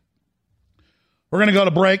crazy. We're going to go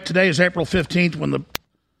to break. Today is April 15th, when the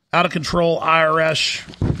out-of-control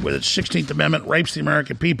IRS, with its 16th Amendment, rapes the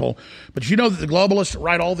American people. But you know that the globalists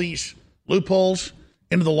write all these loopholes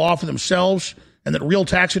into the law for themselves, and that real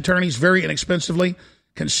tax attorneys, very inexpensively,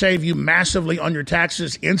 can save you massively on your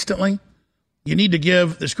taxes instantly? You need to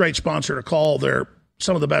give this great sponsor a call. They're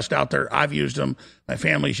some of the best out there. I've used them. My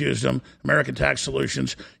family's used them. American Tax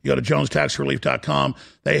Solutions. You go to jonestaxrelief.com.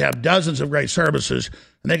 They have dozens of great services,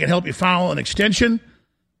 and they can help you file an extension.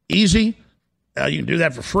 Easy. You can do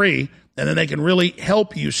that for free, and then they can really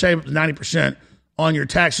help you save up to 90% on your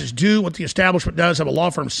taxes. Do what the establishment does. Have a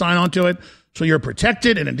law firm sign on to it so you're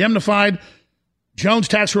protected and indemnified.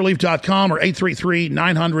 JonesTaxRelief.com or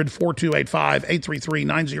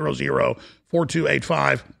 833-900-4285,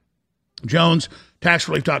 833-900-4285.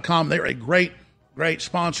 JonesTaxRelief.com. They're a great, great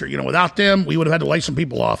sponsor. You know, without them, we would have had to lay some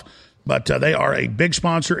people off. But they are a big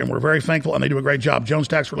sponsor, and we're very thankful, and they do a great job.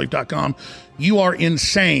 JonesTaxRelief.com. You are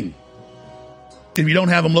insane if you don't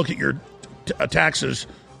have them look at your taxes,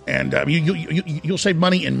 and you'll save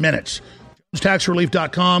money in minutes.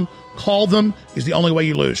 JonesTaxRelief.com. Call them is the only way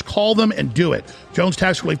you lose. Call them and do it.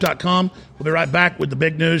 JonesTaxRelief.com. We'll be right back with the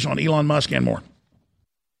big news on Elon Musk and more.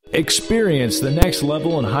 Experience the next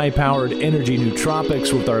level in high-powered energy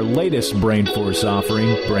nootropics with our latest BrainForce offering,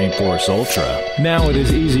 BrainForce Ultra. Now it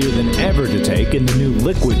is easier than ever to take in the new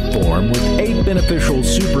liquid form with 8 beneficial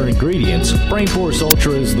super ingredients. BrainForce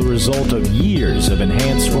Ultra is the result of years of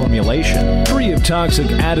enhanced formulation. Free of toxic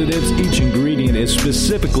additives, each ingredient is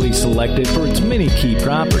specifically selected for its many key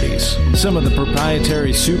properties. Some of the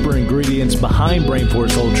proprietary super ingredients behind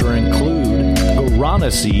BrainForce Ultra include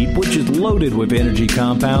guarana seed, which is loaded with energy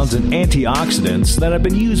compounds and antioxidants that have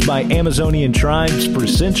been used by Amazonian tribes for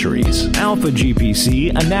centuries. Alpha GPC,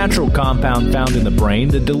 a natural compound found in the brain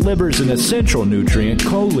that delivers an essential nutrient,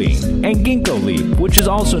 choline. And ginkgo leaf, which is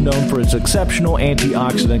also known for its exceptional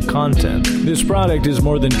antioxidant content. This product is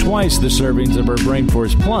more than twice the servings of our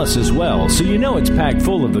BrainForce Plus as well, so you know it's packed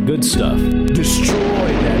full of the good stuff. Destroy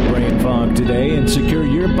that brain fog today and secure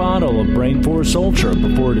your bottle of BrainForce Ultra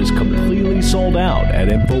before it is completely sold out at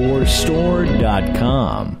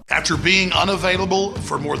InfoWarsStore.com. After being unavailable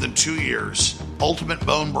for more than 2 years, Ultimate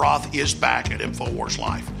Bone Broth is back at InfoWars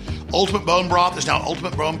Life. Ultimate Bone Broth is now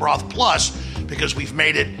Ultimate Bone Broth Plus because we've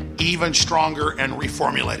made it even stronger and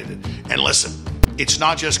reformulated it. And listen, it's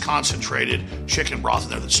not just concentrated chicken broth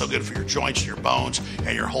in there that's so good for your joints and your bones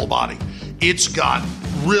and your whole body. It's got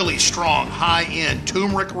really strong, high-end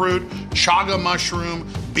turmeric root, chaga mushroom,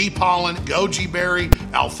 bee pollen, goji berry,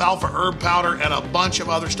 alfalfa herb powder, and a bunch of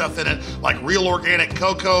other stuff in it, like real organic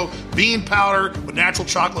cocoa, bean powder with natural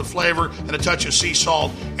chocolate flavor, and a touch of sea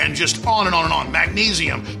salt, and just on and on and on.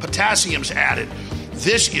 Magnesium, potassium's added.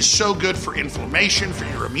 This is so good for inflammation, for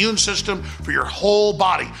your immune system, for your whole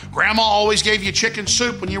body. Grandma always gave you chicken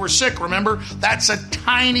soup when you were sick, remember? That's a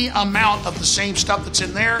tiny amount of the same stuff that's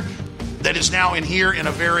in there that is now in here in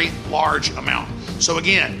a very large amount. So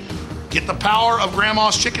again, get the power of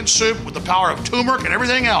Grandma's chicken soup with the power of turmeric and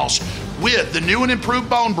everything else with the new and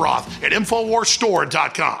improved bone broth at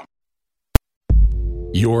InfoWarsStore.com.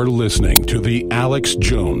 You're listening to The Alex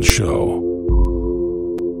Jones Show.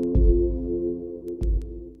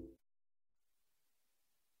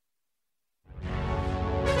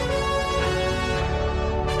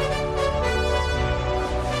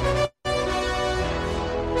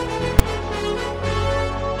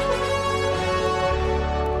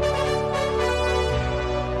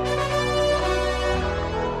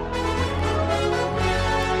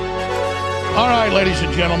 All right, ladies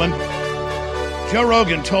and gentlemen, Joe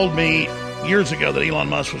Rogan told me years ago that Elon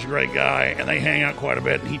Musk was a great guy, and they hang out quite a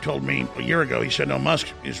bit. And he told me a year ago, he said, no, Musk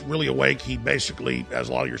is really awake. He basically has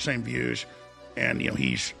a lot of your same views, and, you know,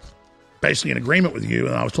 he's basically in agreement with you.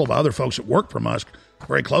 And I was told by other folks that work for Musk,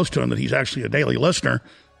 very close to him, that he's actually a daily listener.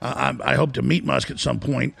 I hope to meet Musk at some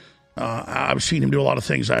point. I've seen him do a lot of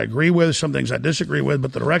things I agree with, some things I disagree with,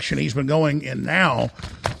 but the direction he's been going in now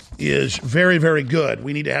is very, very good.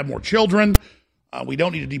 We need to have more children. We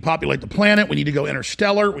don't need to depopulate the planet. We need to go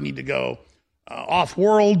interstellar. We need to go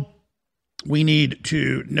off-world. We need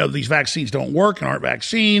to know these vaccines don't work and aren't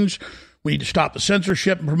vaccines. We need to stop the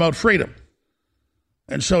censorship and promote freedom.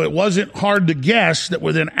 And so it wasn't hard to guess that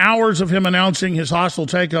within hours of him announcing his hostile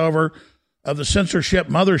takeover of the censorship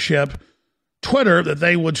mothership, Twitter, that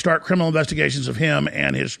they would start criminal investigations of him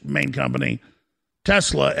and his main company,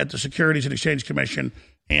 Tesla, at the Securities and Exchange Commission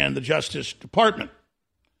and the Justice Department.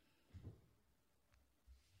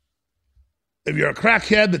 If you're a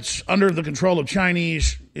crackhead that's under the control of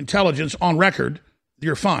Chinese intelligence on record,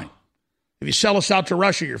 you're fine. If you sell us out to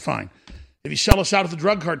Russia, you're fine. If you sell us out to the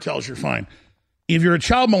drug cartels, you're fine. If you're a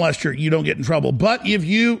child molester, you don't get in trouble. But if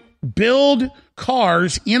you build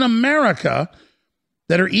cars in America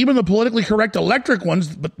that are even the politically correct electric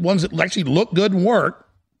ones, but ones that actually look good and work,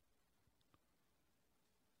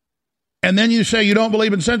 and then you say you don't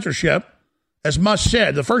believe in censorship, as Musk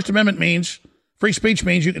said, the First Amendment means, free speech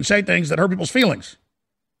means you can say things that hurt people's feelings.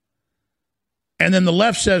 And then the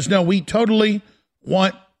left says, no, we totally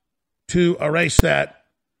want to erase that.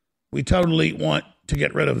 We totally want to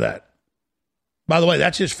get rid of that. By the way,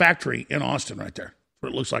 that's his factory in Austin right there. That's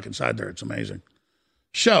what it looks like inside there. It's amazing.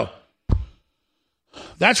 So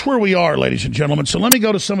that's where we are, ladies and gentlemen. So let me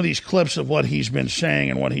go to some of these clips of what he's been saying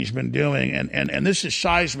and what he's been doing. And this is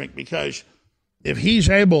seismic because if he's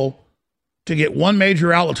able to get one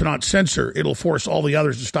major outlet to not censor, it'll force all the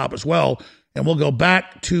others to stop as well. And we'll go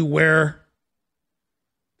back to where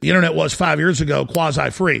the internet was 5 years ago,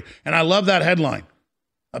 quasi-free. And I love that headline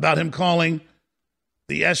about him calling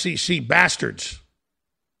the SEC bastards.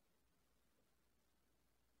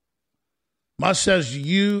 Musk says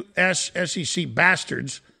U.S. SEC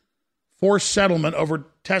bastards force settlement over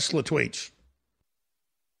Tesla tweets.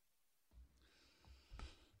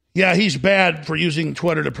 Yeah, he's bad for using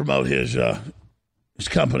Twitter to promote his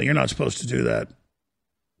company. You're not supposed to do that.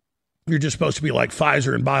 You're just supposed to be like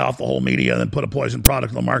Pfizer and buy off the whole media and then put a poison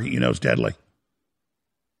product on the market you know is deadly.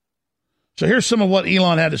 So here's some of what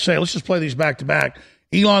Elon had to say. Let's just play these back to back.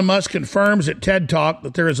 Elon Musk confirms at TED Talk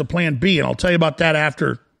that there is a plan B, and I'll tell you about that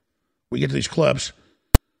after we get to these clips.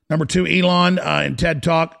 Number two, Elon in TED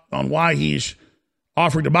Talk on why he's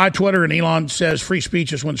offering to buy Twitter, and Elon says free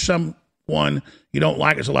speech is when someone you don't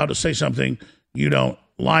like is allowed to say something you don't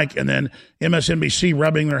like. And then MSNBC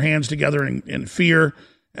rubbing their hands together in fear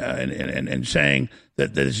and saying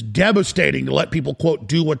that it's devastating to let people, quote,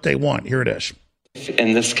 do what they want. Here it is.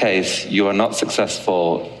 In this case, you are not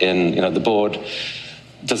successful in, the board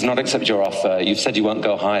does not accept your offer. You've said you won't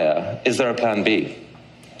go higher. Is there a plan B?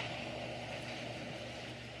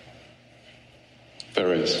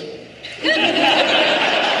 There is.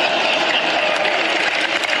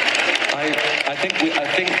 I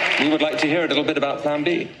think we would like to hear a little bit about plan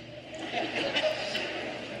B.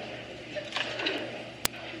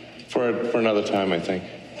 For another time, I think.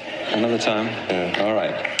 Another time? Yeah. All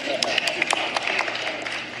right.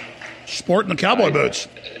 Sporting the cowboy boots.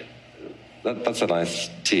 That's a nice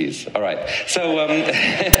tease. All right. So,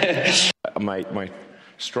 my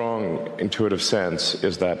strong intuitive sense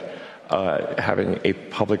is that having a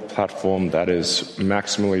public platform that is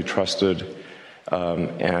maximally trusted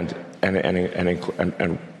and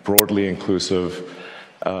broadly inclusive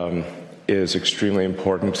is extremely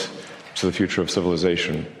important to the future of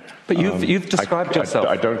civilization. But you've described yourself.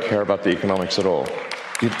 I don't care about the economics at all.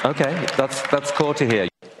 Okay, that's cool to hear.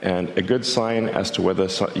 And a good sign as to whether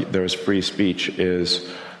there is free speech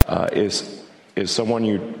is someone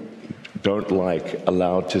you don't like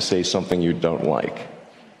allowed to say something you don't like.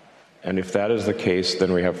 And if that is the case,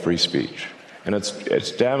 then we have free speech. And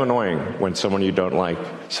it's damn annoying when someone you don't like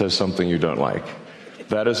says something you don't like.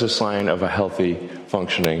 That is a sign of a healthy,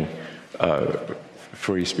 functioning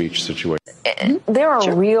free speech situation. There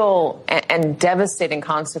are real and devastating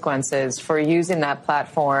consequences for using that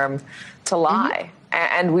platform to lie.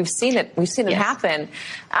 And we've seen it. We've seen it happen.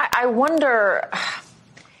 I wonder,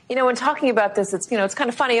 when talking about this, it's kind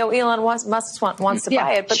of funny. Elon Musk wants to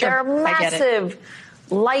buy it, but there are massive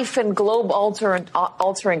life and globe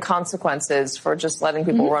altering consequences for just letting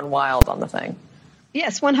people run wild on the thing.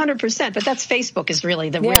 Yes, 100%. But that's Facebook is really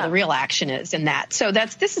where the real action is in that. So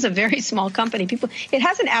this is a very small company. It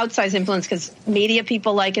has an outsized influence because media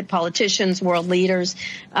people like it, politicians, world leaders,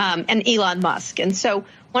 and Elon Musk. And so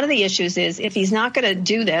one of the issues is if he's not going to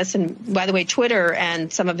do this, and by the way, Twitter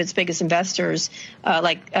and some of its biggest investors,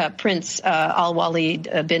 like Prince Al-Walid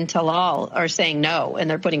bin Talal, are saying no, and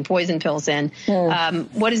they're putting poison pills in.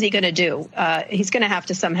 What is he going to do? He's going to have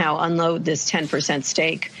to somehow unload this 10%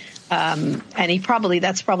 stake And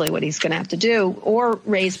that's probably what he's going to have to do, or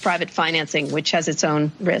raise private financing, which has its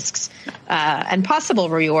own risks and possible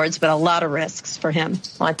rewards, but a lot of risks for him.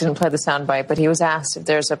 Well, I didn't play the soundbite, but he was asked if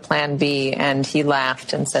there's a plan B, and he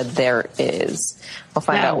laughed and said there is. We'll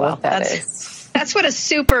find out what that is. That's what a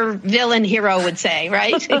super villain hero would say,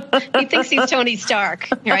 right? He thinks he's Tony Stark,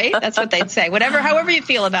 right? That's what they'd say. However you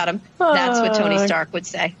feel about him, that's what Tony Stark would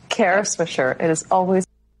say. Kara Swisher, it is always.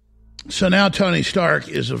 So now Tony Stark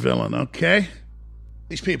is a villain, okay?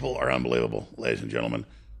 These people are unbelievable, ladies and gentlemen.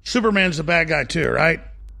 Superman's the bad guy too, right?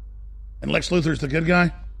 And Lex Luthor's the good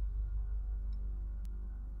guy?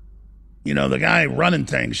 You know, the guy running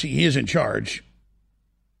things, he is in charge.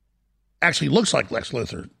 Actually looks like Lex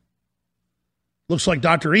Luthor. Looks like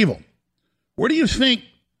Dr. Evil. Where do you think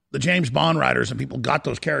the James Bond writers and people got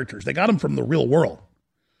those characters? They got them from the real world.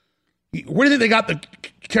 Where do you think they got the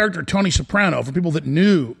character Tony Soprano from people that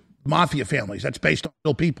knew mafia families? That's based on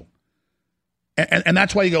real people. And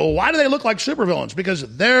that's why you go, well, why do they look like supervillains?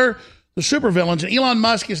 Because they're the supervillains, and Elon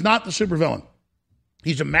Musk is not the supervillain.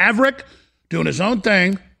 He's a maverick doing his own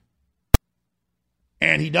thing,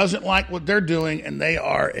 and he doesn't like what they're doing, and they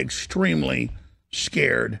are extremely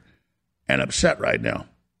scared and upset right now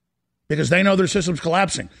because they know their system's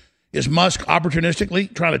collapsing. Is Musk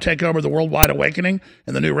opportunistically trying to take over the worldwide awakening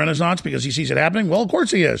and the new renaissance because he sees it happening? Well, of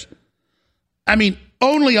course he is. I mean,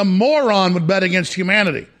 only a moron would bet against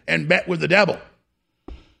humanity and bet with the devil.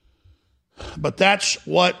 But that's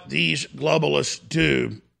what these globalists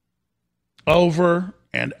do over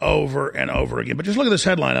and over and over again. But just look at this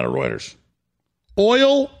headline out of Reuters.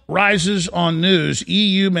 Oil rises on news.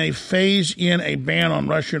 EU may phase in a ban on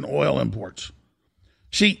Russian oil imports.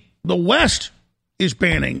 See, the West is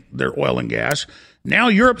banning their oil and gas. Now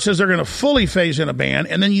Europe says they're going to fully phase in a ban,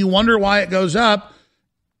 and then you wonder why it goes up.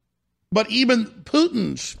 But even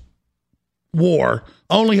Putin's war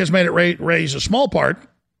only has made it raise a small part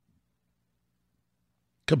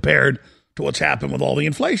compared to what's happened with all the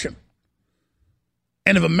inflation.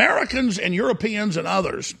 And if Americans and Europeans and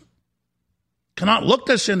others cannot look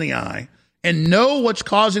this in the eye and know what's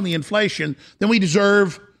causing the inflation, then we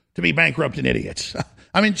deserve to be bankrupt and idiots.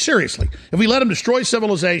 I mean, seriously, if we let them destroy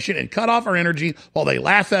civilization and cut off our energy while they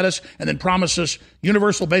laugh at us and then promise us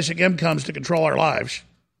universal basic incomes to control our lives,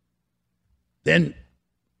 then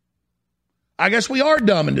I guess we are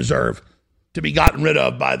dumb and deserve to be gotten rid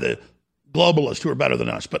of by the globalists who are better than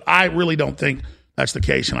us. But I really don't think that's the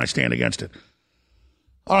case, and I stand against it.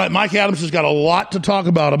 All right, Mike Adams has got a lot to talk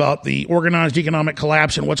about the organized economic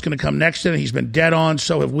collapse and what's going to come next in it. He's been dead on,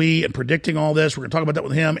 so have we, in predicting all this. We're going to talk about that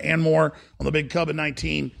with him and more on the big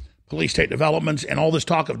COVID-19 police state developments and all this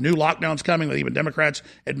talk of new lockdowns coming that even Democrats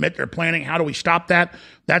admit they're planning. How do we stop that?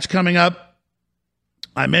 That's coming up.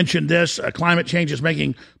 I mentioned this. Climate change is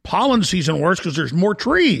making pollen season worse because there's more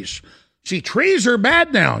trees. See, trees are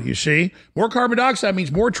bad now, you see. More carbon dioxide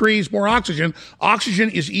means more trees, more oxygen.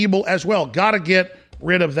 Oxygen is evil as well. Got to get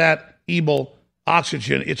rid of that evil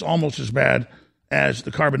oxygen. It's almost as bad as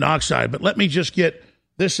the carbon dioxide. But let me just get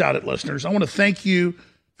this out at listeners. I want to thank you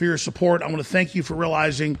for your support. I want to thank you for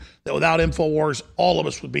realizing that without InfoWars, all of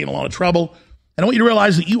us would be in a lot of trouble. And I want you to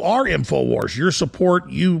realize that you are InfoWars. Your support,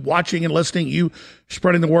 you watching and listening, you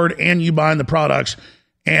spreading the word, and you buying the products.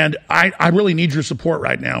 And I really need your support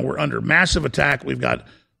right now. We're under massive attack. We've got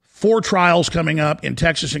 4 trials coming up in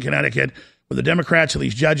Texas and Connecticut with the Democrats and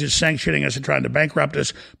these judges sanctioning us and trying to bankrupt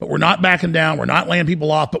us. But we're not backing down. We're not laying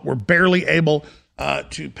people off, but we're barely able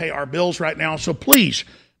to pay our bills right now. So please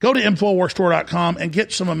go to InfoWarsStore.com and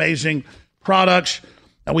get some amazing products.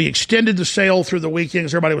 And we extended the sale through the weekend,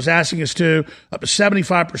 as everybody was asking us to, up to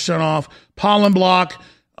 75% off. Pollen Block,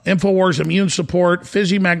 InfoWars Immune Support,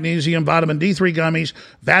 Fizzy Magnesium, Vitamin D3 Gummies,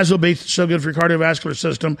 Vasobeat, so good for your cardiovascular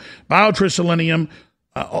system, Biotricelinium.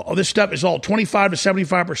 This stuff is all 25 to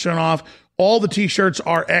 75% off. All the T-shirts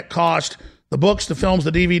are at cost. The books, the films,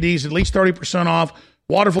 the DVDs, at least 30% off.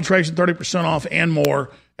 Water filtration, 30% off, and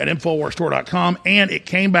more at InfoWarsStore.com. And it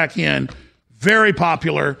came back in very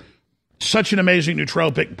popular. Such an amazing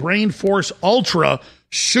nootropic. Brain Force Ultra,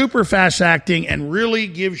 super fast acting, and really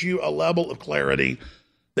gives you a level of clarity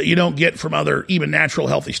that you don't get from other even natural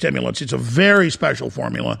healthy stimulants. It's a very special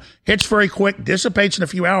formula. Hits very quick, dissipates in a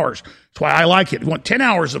few hours. That's why I like it. You want 10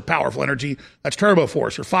 hours of powerful energy, that's Turbo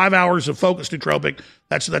Force, or 5 hours of focused nootropic,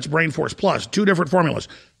 that's Brain Force Plus. 2 different formulas.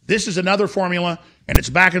 This is another formula, and it's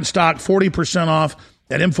back in stock, 40% off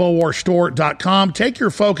at InfoWarsStore.com. Take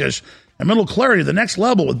your focus and mental clarity to the next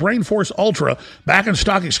level with Brain Force Ultra, back in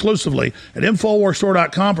stock exclusively at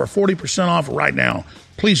InfoWarsStore.com for 40% off right now.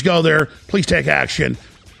 Please go there. Please take action.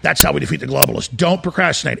 That's how we defeat the globalists. Don't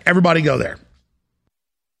procrastinate. Everybody go there.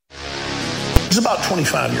 It was about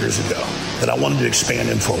 25 years ago that I wanted to expand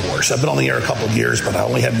InfoWars. I've been on the air a couple of years, but I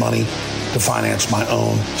only had money to finance my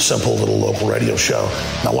own simple little local radio show.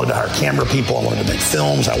 And I wanted to hire camera people. I wanted to make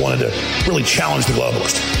films. I wanted to really challenge the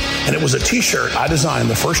globalist. And it was a T-shirt I designed,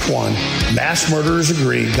 the first one, Mass Murderers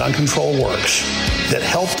Agree, Gun Control Works, that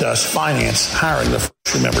helped us finance hiring the first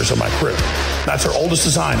few members of my crew. That's our oldest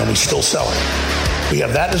design, and we still sell it. We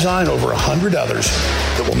have that design, over 100 others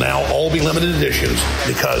that will now all be limited editions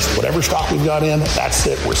because whatever stock we've got in, that's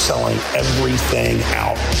it. We're selling everything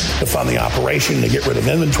out to fund the operation, to get rid of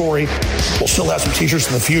inventory. We'll still have some T-shirts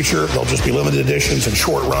in the future. They'll just be limited editions and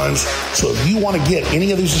short runs. So if you want to get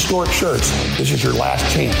any of these historic shirts, this is your last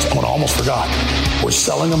chance. I almost forgot. We're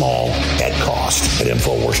selling them all at cost at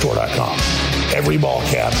InfoWarsStore.com. Every ball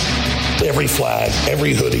cap, every flag,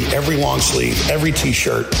 every hoodie, every long sleeve, every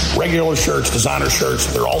T-shirt, regular shirts, designer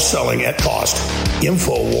shirts, they're all selling at cost.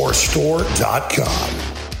 InfoWarsStore.com.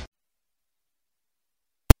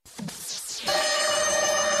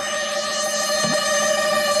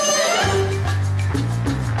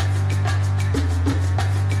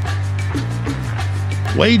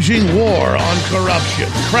 Waging war on corruption,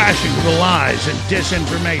 crashing the lies and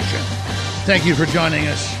disinformation. Thank you for joining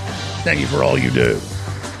us. Thank you for all you do.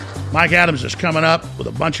 Mike Adams is coming up with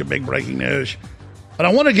a bunch of big breaking news. But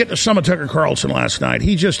I want to get to some of Tucker Carlson last night.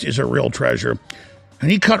 He just is a real treasure.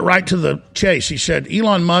 And he cut right to the chase. He said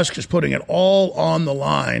Elon Musk is putting it all on the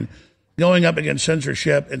line, going up against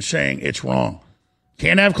censorship and saying it's wrong.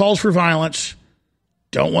 Can't have calls for violence.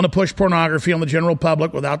 Don't want to push pornography on the general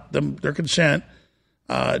public without their consent.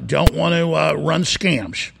 Don't want to run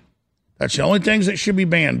scams. That's the only things that should be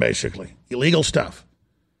banned, basically. Illegal stuff.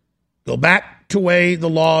 Go back to way the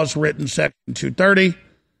law's written, Section 230.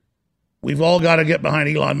 We've all got to get behind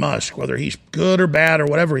Elon Musk, whether he's good or bad or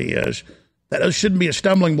whatever he is. That shouldn't be a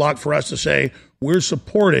stumbling block for us to say we're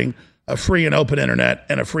supporting a free and open internet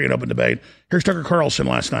and a free and open debate. Here's Tucker Carlson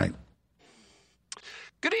last night.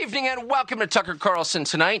 Good evening and welcome to Tucker Carlson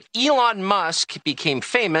Tonight. Elon Musk became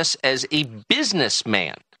famous as a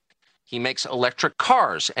businessman. He makes electric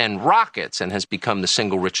cars and rockets and has become the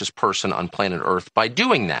single richest person on planet Earth by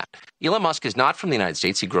doing that. Elon Musk is not from the United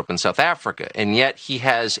States. He grew up in South Africa, and yet he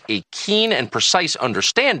has a keen and precise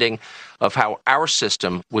understanding of how our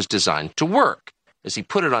system was designed to work. As he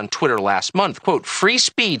put it on Twitter last month, quote, free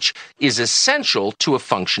speech is essential to a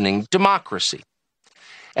functioning democracy.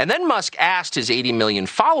 And then Musk asked his 80 million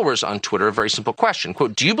followers on Twitter a very simple question,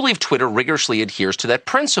 quote, do you believe Twitter rigorously adheres to that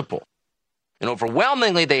principle? And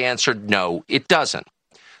overwhelmingly, they answered, no, it doesn't.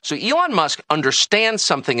 So Elon Musk understands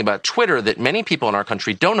something about Twitter that many people in our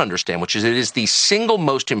country don't understand, which is it is the single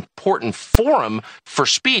most important forum for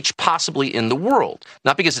speech possibly in the world.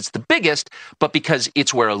 Not because it's the biggest, but because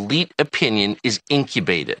it's where elite opinion is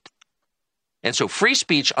incubated. And so free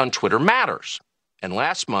speech on Twitter matters. And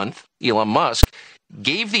last month, Elon Musk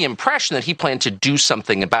gave the impression that he planned to do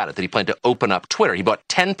something about it, that he planned to open up Twitter. He bought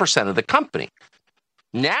 10% of the company.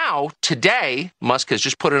 Now, today, Musk has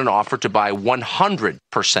just put in an offer to buy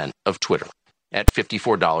 100% of Twitter at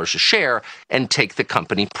 $54 a share and take the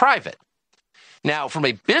company private. Now, from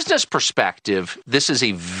a business perspective, this is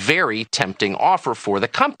a very tempting offer for the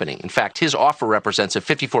company. In fact, his offer represents a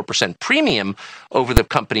 54% premium over the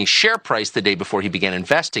company's share price the day before he began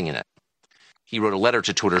investing in it. He wrote a letter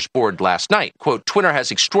to Twitter's board last night. Quote, Twitter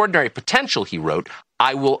has extraordinary potential, he wrote.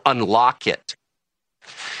 I will unlock it.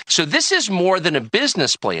 So this is more than a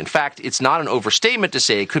business play. In fact, it's not an overstatement to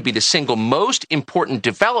say it could be the single most important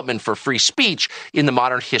development for free speech in the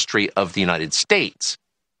modern history of the United States.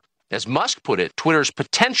 As Musk put it, Twitter's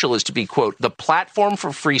potential is to be, quote, the platform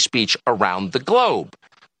for free speech around the globe.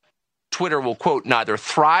 Twitter will, quote, neither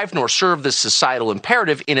thrive nor serve the societal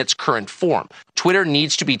imperative in its current form. Twitter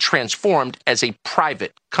needs to be transformed as a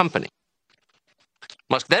private company.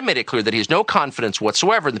 Musk then made it clear that he has no confidence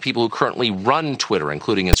whatsoever in the people who currently run Twitter,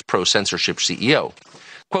 including its pro-censorship CEO.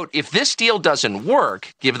 Quote, if this deal doesn't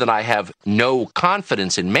work, given that I have no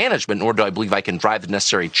confidence in management, nor do I believe I can drive the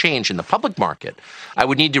necessary change in the public market, I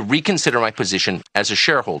would need to reconsider my position as a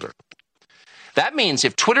shareholder. That means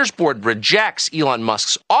if Twitter's board rejects Elon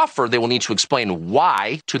Musk's offer, they will need to explain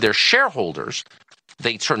why to their shareholders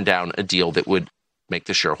they turned down a deal that would make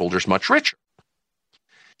the shareholders much richer.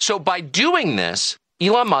 So by doing this,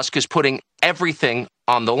 Elon Musk is putting everything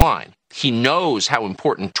on the line. He knows how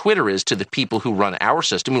important Twitter is to the people who run our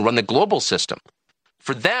system, who run the global system.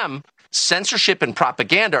 For them, censorship and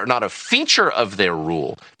propaganda are not a feature of their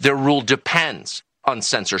rule. Their rule depends on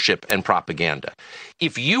censorship and propaganda.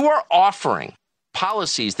 If you are offering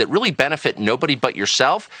policies that really benefit nobody but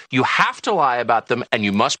yourself, you have to lie about them, and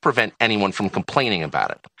you must prevent anyone from complaining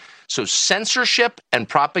about it. So censorship and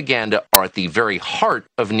propaganda are at the very heart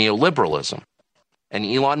of neoliberalism. And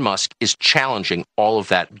Elon Musk is challenging all of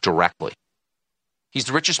that directly. He's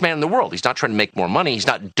the richest man in the world. He's not trying to make more money. He's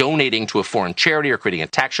not donating to a foreign charity or creating a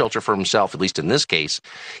tax shelter for himself, at least in this case.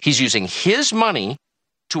 He's using his money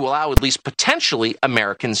to allow at least potentially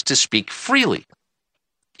Americans to speak freely.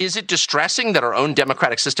 Is it distressing that our own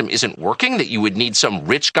democratic system isn't working, that you would need some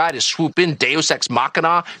rich guy to swoop in, Deus Ex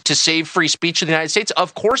Machina, to save free speech in the United States?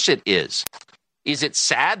 Of course it is. Is it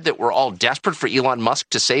sad that we're all desperate for Elon Musk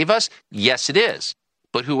to save us? Yes, it is.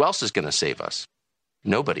 But who else is going to save us?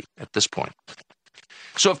 Nobody at this point.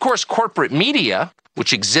 So, of course, corporate media,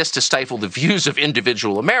 which exists to stifle the views of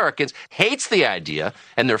individual Americans, hates the idea,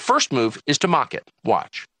 and their first move is to mock it.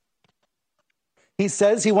 Watch. He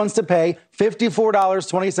says he wants to pay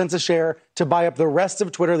 $54.20 a share to buy up the rest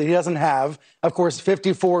of Twitter that he doesn't have. Of course,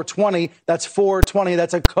 $54.20, that's 420.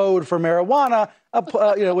 That's a code for marijuana,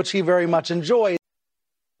 which he very much enjoys.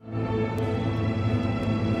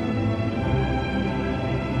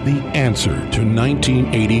 The answer to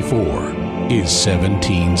 1984 is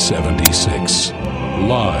 1776.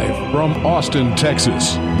 Live from Austin,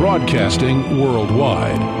 Texas, broadcasting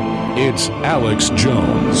worldwide, it's Alex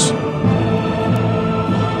Jones.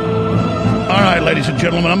 All right, ladies and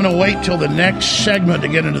gentlemen, I'm going to wait till the next segment to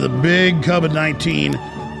get into the big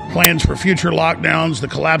COVID-19 plans for future lockdowns, the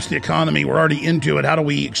collapse of the economy. We're already into it. How do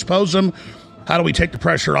we expose them? How do we take the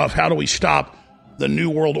pressure off? How do we stop the New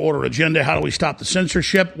World Order agenda? How do we stop the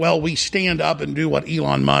censorship? Well, we stand up and do what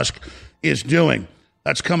Elon Musk is doing.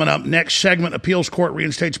 That's coming up next segment. Appeals court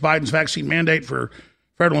reinstates Biden's vaccine mandate for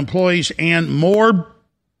federal employees and more.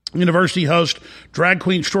 University host drag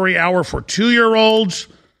queen story hour for 2-year-olds.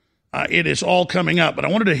 It is all coming up, but I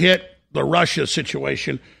wanted to hit the Russia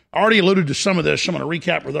situation. I already alluded to some of this. I'm going to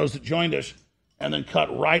recap for those that joined us and then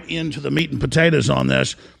cut right into the meat and potatoes on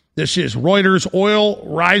this. This is Reuters. Oil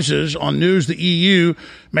rises on news the EU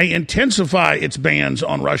may intensify its bans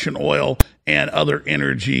on Russian oil and other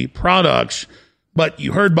energy products. But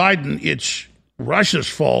you heard Biden, it's Russia's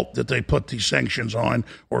fault that they put these sanctions on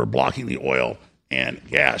or blocking the oil and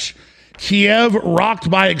gas. Kiev rocked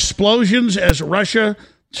by explosions as Russia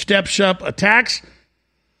steps up attacks.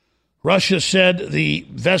 Russia said the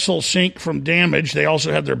vessel sank from damage. They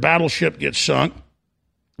also had their battleship get sunk.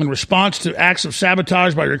 In response to acts of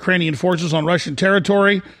sabotage by Ukrainian forces on Russian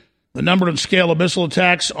territory, the number and scale of missile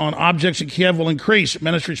attacks on objects in Kiev will increase,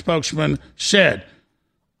 ministry spokesman said.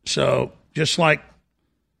 So just like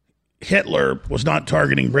Hitler was not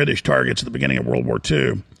targeting British targets at the beginning of World War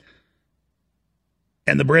II,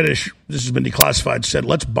 and the British, this has been declassified, said,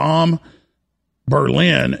 let's bomb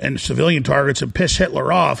Berlin and civilian targets and piss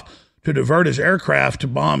Hitler off to divert his aircraft to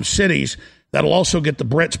bomb cities. That'll also get the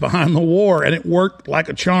Brits behind the war, and it worked like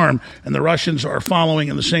a charm, and the Russians are following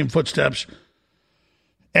in the same footsteps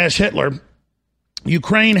as Hitler.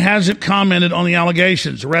 Ukraine hasn't commented on the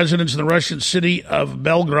allegations. Residents in the Russian city of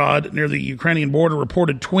Belgrade near the Ukrainian border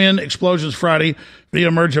reported twin explosions Friday. Video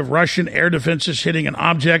emerged of Russian air defenses hitting an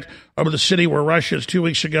object over the city where Russia 2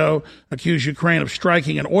 weeks ago accused Ukraine of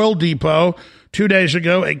striking an oil depot. 2 days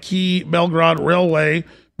ago, a key Belgrade railway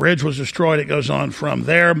bridge was destroyed. It goes on from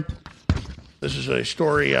there. This is a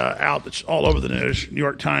story out that's all over the news. New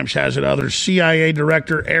York Times has it. Others. CIA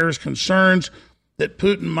director airs concerns that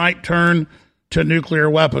Putin might turn to nuclear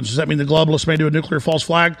weapons. Does that mean the globalists may do a nuclear false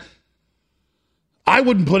flag? I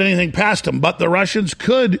wouldn't put anything past them, but the Russians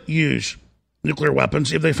could use nuclear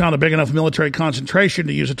weapons if they found a big enough military concentration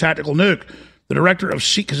to use a tactical nuke. The director of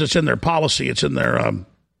because it's in their policy, it's in their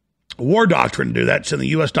war doctrine to do that. It's in the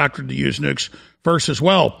U.S. doctrine to use nukes first as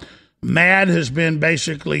well. MAD has been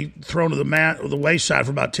basically thrown to the wayside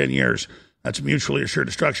for about 10 years. That's mutually assured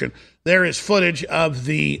destruction. There is footage of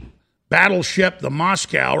the battleship, the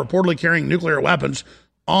Moscow, reportedly carrying nuclear weapons,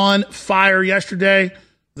 on fire yesterday.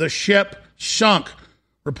 The ship sunk,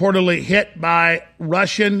 reportedly hit by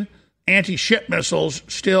Russian anti-ship missiles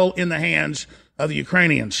still in the hands of the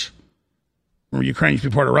Ukrainians. Remember, Ukraine used to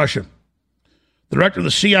be part of Russia. The director of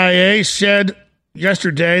the CIA said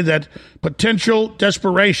yesterday that potential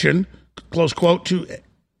desperation, close quote, to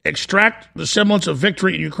extract the semblance of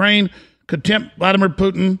victory in Ukraine could tempt Vladimir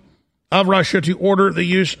Putin of Russia to order the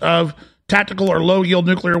use of tactical or low-yield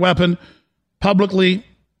nuclear weapon, publicly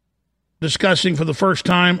discussing for the first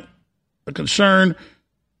time a concern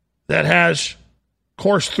that has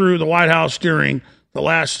coursed through the White House during the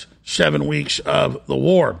last 7 weeks of the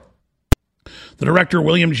war. The director,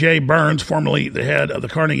 William J. Burns, formerly the head of the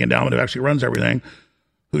Carnegie Endowment, who actually runs everything,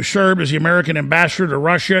 who served as the American ambassador to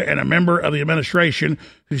Russia and a member of the administration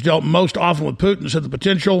who's dealt most often with Putin, said the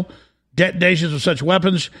potential detonations of such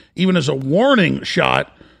weapons, even as a warning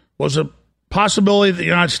shot, was a possibility that the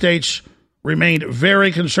United States remained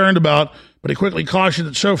very concerned about, but he quickly cautioned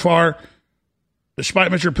that so far,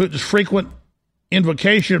 despite Mr. Putin's frequent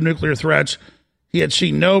invocation of nuclear threats, he had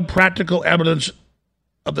seen no practical evidence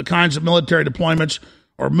of the kinds of military deployments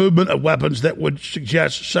or movement of weapons that would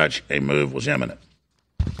suggest such a move was imminent.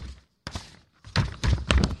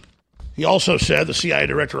 He also said, the CIA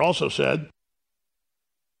director also said,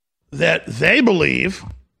 that they believe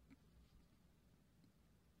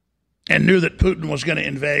and knew that Putin was going to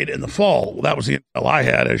invade in the fall. Well, that was the intel I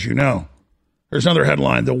had, as you know. There's another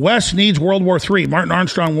headline. The West needs World War III. Martin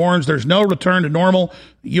Armstrong warns there's no return to normal.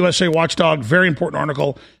 USA Watchdog, very important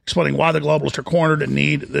article explaining why the globalists are cornered and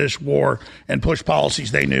need this war and push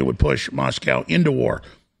policies they knew would push Moscow into war.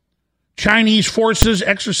 Chinese forces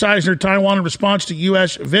exercise near Taiwan in response to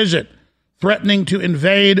U.S. visit, threatening to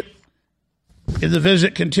invade if the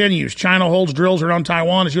visit continues. China holds drills around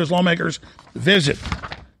Taiwan as U.S. lawmakers visit.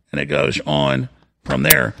 And it goes on from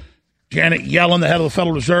there. Janet Yellen, the head of the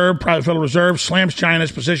Federal Reserve, private Federal Reserve, slams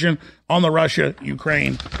China's position on the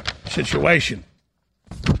Russia-Ukraine situation.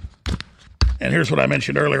 And here's what I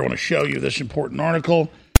mentioned earlier. I want to show you this important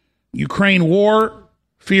article. Ukraine war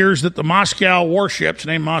fears that the Moscow warships,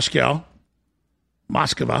 named Moskva,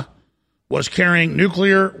 was carrying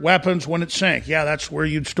nuclear weapons when it sank. Yeah, that's where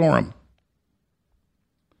you'd store them.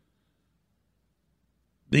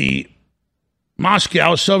 The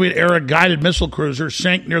Moscow, a Soviet-era guided missile cruiser,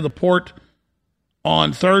 sank near the port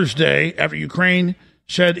on Thursday after Ukraine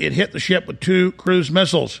said it hit the ship with 2 cruise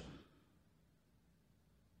missiles.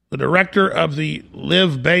 The director of the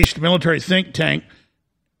Lviv-based military think tank,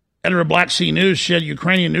 editor of Black Sea News, said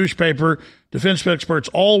Ukrainian newspaper defense experts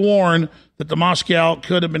all warn that the Moscow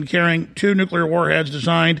could have been carrying 2 nuclear warheads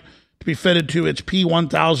designed to be fitted to its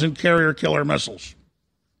P-1000 carrier killer missiles.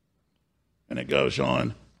 And it goes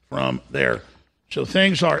on from there. So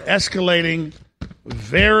things are escalating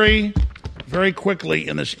very, very quickly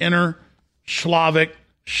in this inner Slavic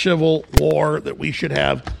civil war that we should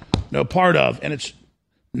have no part of. And it's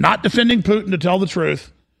not defending Putin, to tell the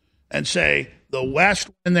truth, and say the West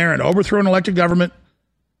went in there and overthrew an elected government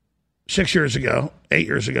 8 years ago,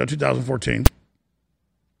 2014,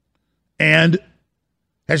 and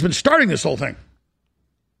has been starting this whole thing.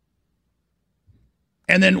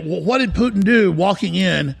 And then what did Putin do walking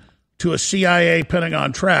in to a CIA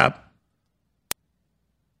Pentagon trap?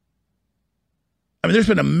 I mean, there's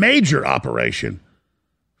been a major operation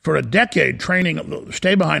for a decade training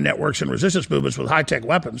stay-behind networks and resistance movements with high-tech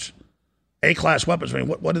weapons, A-class weapons. I mean,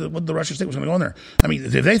 what did the Russians think was going to go in there? I mean,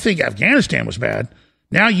 if they think Afghanistan was bad,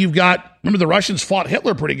 now you've got, remember the Russians fought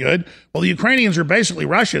Hitler pretty good. Well, the Ukrainians are basically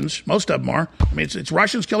Russians. Most of them are. I mean, it's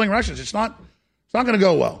Russians killing Russians. It's not going to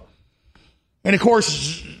go well. And, of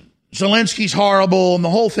course, Zelensky's horrible and the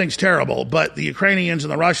whole thing's terrible, but the Ukrainians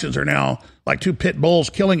and the Russians are now like 2 pit bulls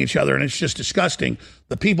killing each other, and it's just disgusting.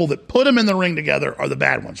 The people that put them in the ring together are the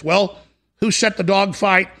bad ones. Well, who set the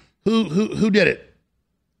dogfight? Who did it?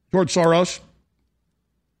 George Soros?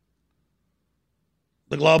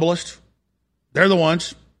 The globalists? They're the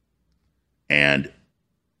ones. And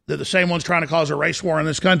they're the same ones trying to cause a race war in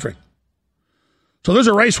this country. So there's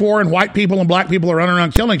a race war and white people and black people are running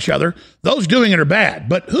around killing each other. Those doing it are bad.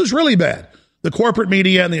 But who's really bad? The corporate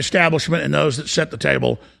media and the establishment and those that set the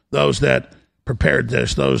table, those that prepared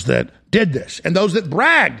this, those that did this, and those that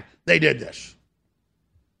bragged they did this.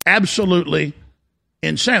 Absolutely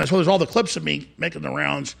insane. That's why there's all the clips of me making the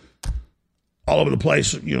rounds all over the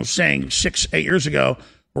place, saying 6-8 years ago,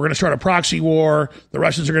 we're going to start a proxy war. The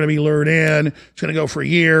Russians are going to be lured in. It's going to go for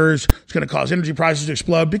years. It's going to cause energy prices to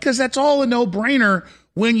explode, because that's all a no-brainer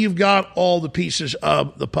when you've got all the pieces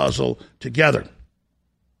of the puzzle together.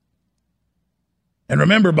 And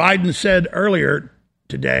remember, Biden said earlier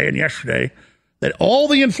today and yesterday that all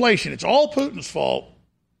the inflation, it's all Putin's fault,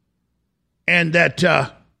 and that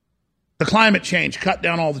the climate change cut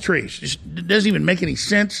down all the trees. It doesn't even make any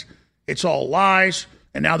sense. It's all lies.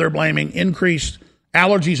 And now they're blaming increased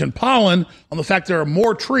allergies and pollen on the fact there are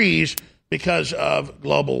more trees because of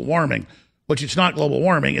global warming, which it's not global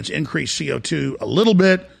warming. It's increased CO2 a little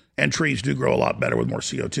bit, and trees do grow a lot better with more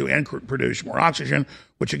CO2 and produce more oxygen,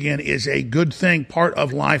 which, again, is a good thing, part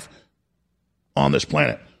of life on this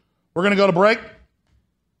planet. We're going to go to break.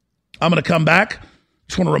 I'm going to come back.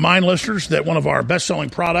 Just want to remind listeners that one of our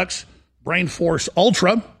best-selling products, Brain Force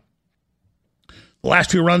Ultra, the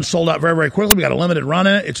last 2 runs sold out very, very quickly. We got a limited run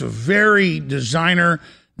in it. It's a very designer,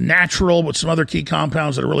 natural, with some other key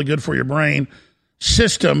compounds that are really good for your brain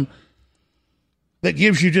system. that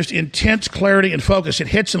gives you just intense clarity and focus. It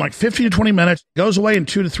hits in like 15 to 20 minutes, goes away in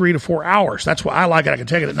 2 to 3 to 4 hours. That's why I like it. I can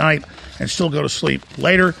take it at night and still go to sleep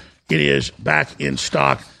later. It is back in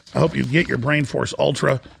stock. I hope you get your BrainForce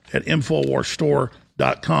Ultra at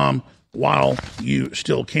InfoWarsStore.com while you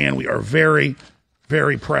still can. We are very,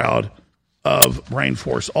 very proud of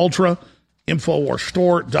BrainForce Ultra.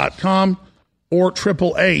 InfoWarsStore.com or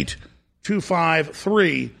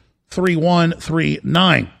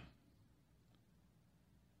 888-253-3139.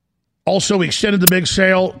 Also, we extended the big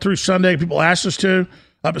sale through Sunday. People asked us to,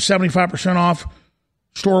 up to 75% off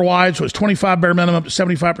store-wide. So it's 25 bare minimum, up to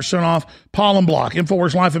 75% off. Pollen Block,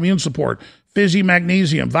 InfoWars Life Immune Support, Fizzy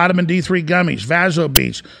Magnesium, Vitamin D3 Gummies, Vaso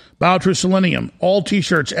Beats, Biotrue Selenium, all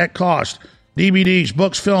T-shirts at cost. DVDs,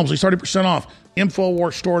 books, films, at least 30% off.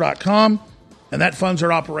 InfoWarsStore.com. And that funds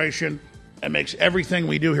our operation and makes everything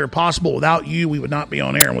we do here possible. Without you, we would not be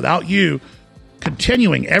on air. And without you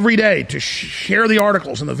continuing every day to share the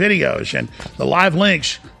articles and the videos and the live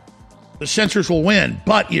links, the censors will win.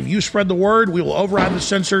 But if you spread the word, we will override the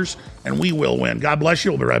censors and we will win. God bless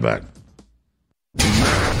you. We'll be right back.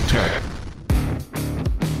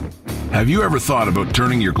 Have you ever thought about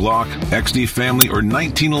turning your Glock, XD Family, or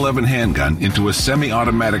 1911 handgun into a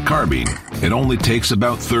semi-automatic carbine? It only takes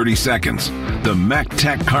about 30 seconds. The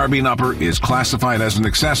MechTech Carbine Upper is classified as an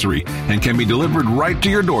accessory and can be delivered right to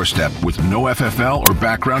your doorstep with no FFL or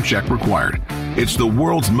background check required. It's the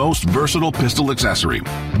world's most versatile pistol accessory.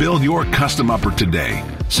 Build your custom upper today.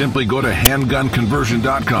 Simply go to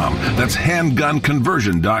handgunconversion.com. That's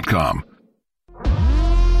handgunconversion.com.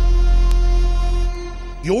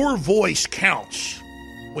 Your voice counts.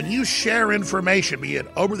 When you share information, be it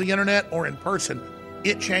over the internet or in person,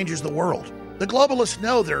 it changes the world. The globalists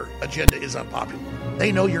know their agenda is unpopular.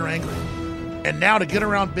 They know you're angry. And now to get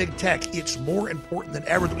around big tech, it's more important than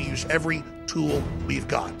ever that we use every tool we've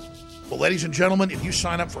got. Well, ladies and gentlemen, if you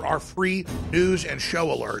sign up for our free news and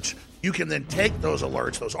show alerts, you can then take those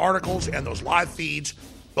alerts, those articles, and those live feeds,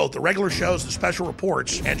 both the regular shows and special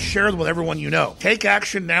reports, and share them with everyone you know. Take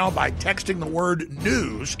action now by texting the word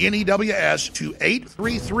NEWS, N-E-W-S, to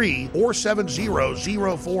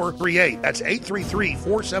 833-470-0438. That's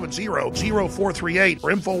 833-470-0438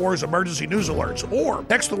 for InfoWars Emergency News Alerts. Or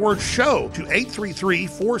text the word SHOW to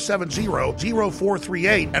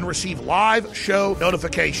 833-470-0438 and receive live show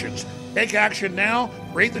notifications. Take action now,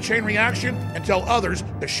 create the chain reaction, and tell others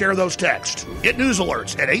to share those texts. Get news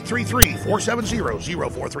alerts at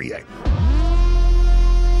 833-470-0438.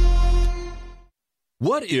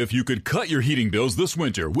 What if you could cut your heating bills this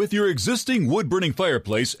winter with your existing wood-burning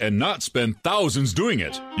fireplace and not spend thousands doing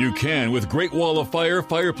it? You can with Great Wall of Fire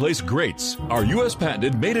Fireplace Grates. Our U.S.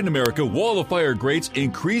 patented made-in-America Wall of Fire grates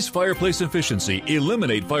increase fireplace efficiency,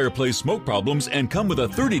 eliminate fireplace smoke problems, and come with a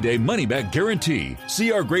 30-day money-back guarantee.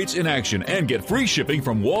 See our grates in action and get free shipping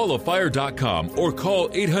from walloffire.com or call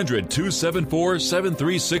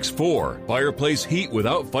 800-274-7364. Fireplace heat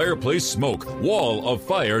without fireplace smoke.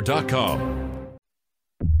 walloffire.com.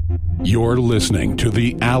 You're listening to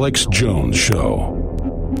The Alex Jones Show.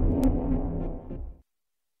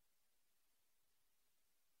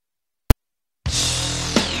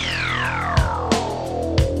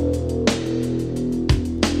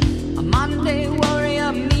 A Monday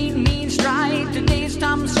warrior, mean strike. Today's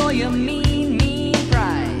Tom Sawyer, mean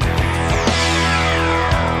pride.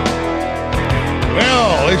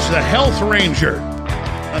 Well, it's the Health Ranger,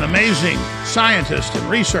 an amazing scientist and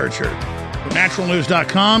researcher from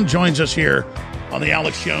naturalnews.com, joins us here on the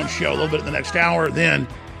Alex Jones Show a little bit in the next hour. Then,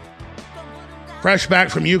 fresh back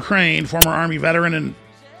from Ukraine, former Army veteran and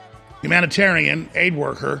humanitarian aid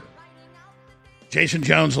worker, Jason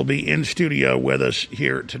Jones will be in studio with us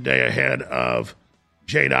here today ahead of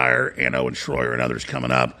Jay Dyer and Owen Schroyer and others coming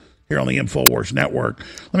up here on the InfoWars Network.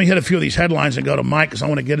 Let me hit a few of these headlines and go to Mike because I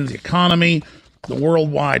want to get into the economy, the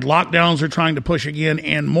worldwide lockdowns are trying to push again,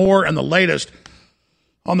 and more, and the latest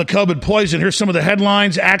on the COVID poison. Here's some of the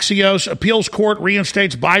headlines. Axios, appeals court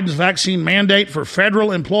reinstates Biden's vaccine mandate for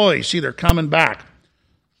federal employees. See, they're coming back.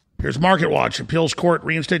 Here's Market Watch. Appeals court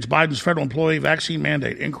reinstates Biden's federal employee vaccine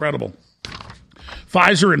mandate. Incredible.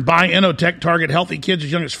 Pfizer and BioNTech target healthy kids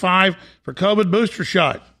as young as 5 for COVID booster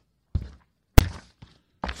shot.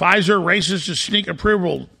 Pfizer races to sneak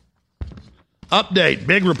approval. Update,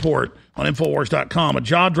 big report on Infowars.com. A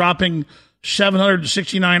jaw-dropping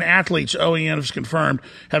 769 athletes, OEM has confirmed,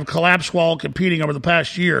 have collapsed while competing over the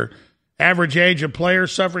past year. Average age of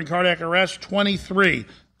players suffering cardiac arrest, 23.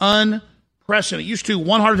 Unprecedented. It used to,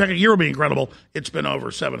 one heart attack a year would be incredible. It's been over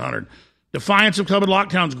 700. Defiance of COVID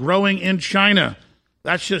lockdowns growing in China.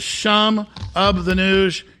 That's just some of the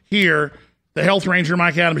news here The Health Ranger,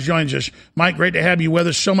 Mike Adams, joins us. Mike, great to have you with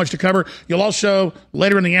us. So much to cover. You'll also,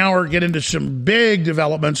 later in the hour, get into some big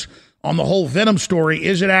developments on the whole Venom story.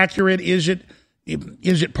 Is it accurate? Is it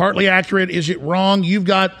partly accurate? Is it wrong? You've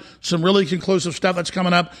got some really conclusive stuff that's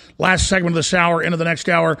coming up. Last segment of this hour, into the next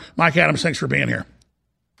hour. Mike Adams, thanks for being here.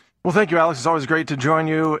 Well, thank you, Alex. It's always great to join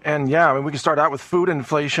you. And yeah, I mean, we can start out with food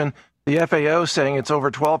inflation. The FAO saying it's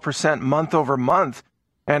over 12% month over month.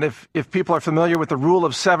 And if people are familiar with the rule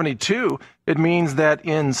of 72, it means that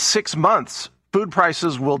in 6 months, food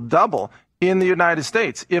prices will double in the United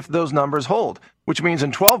States if those numbers hold, which means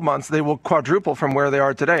in 12 months, they will quadruple from where they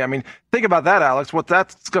are today. I mean, think about that, Alex, what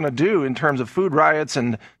that's going to do in terms of food riots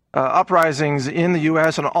and uprisings in the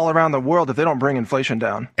U.S. and all around the world if they don't bring inflation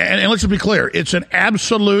down. And let's be clear, it's an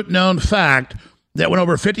absolute known fact that when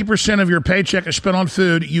over 50% of your paycheck is spent on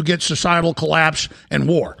food, you get societal collapse and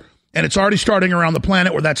war. And it's already starting around the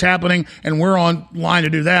planet where that's happening, and we're on line to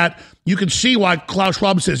do that. You can see why Klaus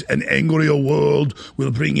Schwab says an angrier world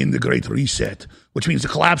will bring in the Great Reset, which means the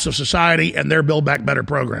collapse of society and their Build Back Better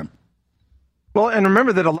program. Well, and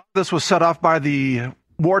remember that a lot of this was set off by the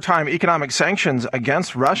wartime economic sanctions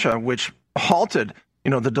against Russia, which halted,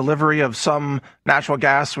 the delivery of some natural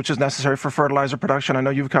gas, which is necessary for fertilizer production. I know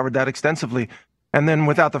you've covered that extensively. And then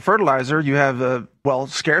without the fertilizer, you have,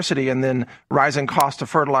 scarcity and then rising cost to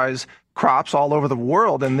fertilize crops all over the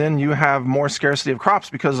world. And then you have more scarcity of crops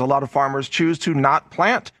because a lot of farmers choose to not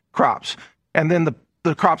plant crops. And then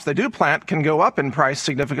the crops they do plant can go up in price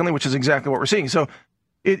significantly, which is exactly what we're seeing. So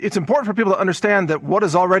it's important for people to understand that what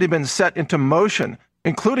has already been set into motion,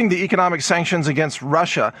 including the economic sanctions against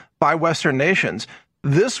Russia by Western nations,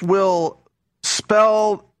 this will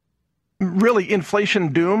spell really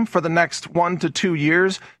inflation doom for the next 1 to 2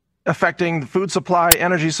 years, affecting the food supply,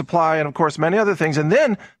 energy supply, and of course, many other things. And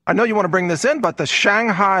then I know you want to bring this in, but the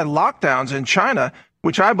Shanghai lockdowns in China,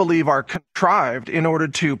 which I believe are contrived in order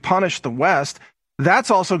to punish the West,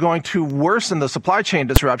 that's also going to worsen the supply chain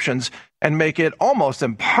disruptions and make it almost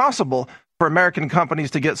impossible for American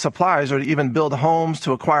companies to get supplies or to even build homes,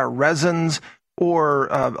 to acquire resins or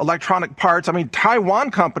electronic parts. I mean,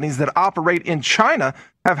 Taiwan companies that operate in China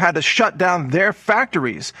have had to shut down their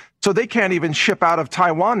factories. So they can't even ship out of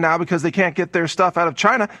Taiwan now because they can't get their stuff out of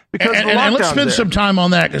China because of the lockdowns. And let's spend some time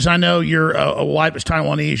on that, because I know you're a wife is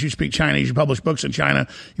Taiwanese, you speak Chinese, you publish books in China,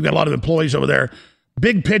 you've got a lot of employees over there.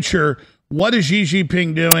 Big picture, what is Xi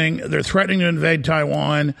Jinping doing? They're threatening to invade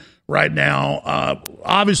Taiwan right now.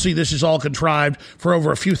 Obviously, this is all contrived for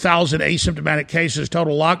over a few thousand asymptomatic cases,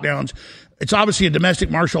 total lockdowns. It's obviously a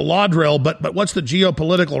domestic martial law drill, but what's the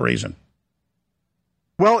geopolitical reason?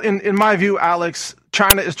 Well, in my view, Alex,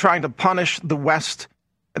 China is trying to punish the West.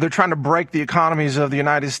 They're trying to break the economies of the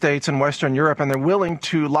United States and Western Europe, and they're willing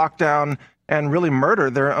to lock down and really murder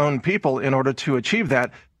their own people in order to achieve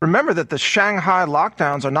that. Remember that the Shanghai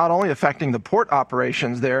lockdowns are not only affecting the port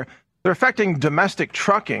operations there, they're affecting domestic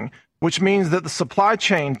trucking, which means that the supply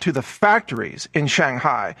chain to the factories in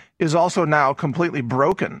Shanghai is also now completely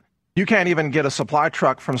broken. You can't even get a supply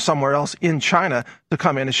truck from somewhere else in China to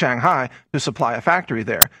come into Shanghai to supply a factory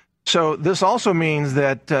there. So this also means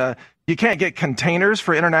that you can't get containers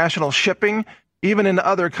for international shipping, even in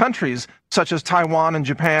other countries such as Taiwan and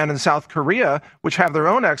Japan and South Korea, which have their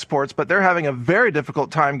own exports, but they're having a very difficult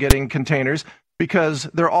time getting containers because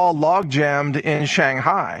they're all log jammed in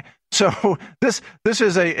Shanghai. So this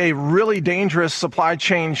is a really dangerous supply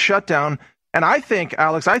chain shutdown. And I think,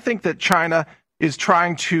 Alex, that China is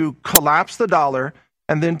trying to collapse the dollar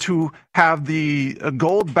and then to have the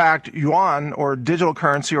gold-backed yuan or digital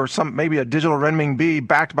currency or maybe a digital renminbi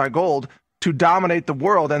backed by gold to dominate the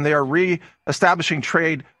world. And they are re-establishing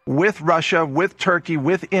trade with Russia, with Turkey,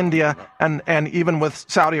 with India, and even with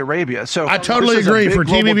Saudi Arabia. So I totally agree. For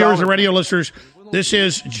TV viewers and radio listeners, this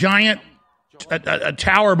is giant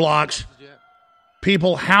tower blocks,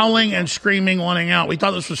 people howling and screaming, wanting out. We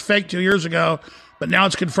thought this was fake 2 years ago, but now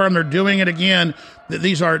it's confirmed they're doing it again. That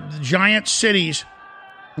these are giant cities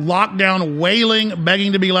locked down, wailing,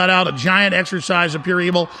 begging to be let out, a giant exercise of pure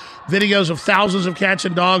evil. Videos of thousands of cats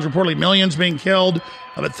and dogs, reportedly millions being killed,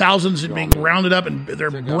 but thousands being rounded up and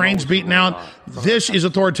their brains beaten out. This is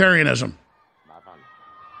authoritarianism.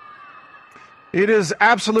 It is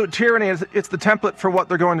absolute tyranny. It's the template for what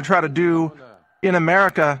they're going to try to do in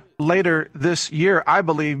America later this year, I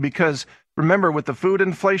believe, because remember, with the food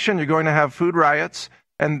inflation, you're going to have food riots,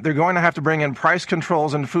 and they're going to have to bring in price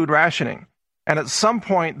controls and food rationing. And at some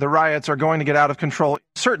point, the riots are going to get out of control in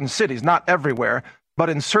certain cities, not everywhere, but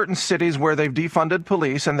in certain cities where they've defunded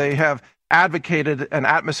police and they have advocated an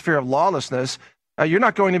atmosphere of lawlessness, you're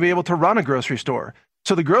not going to be able to run a grocery store.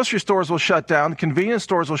 So the grocery stores will shut down, the convenience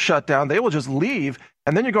stores will shut down, they will just leave,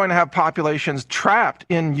 And then you're going to have populations trapped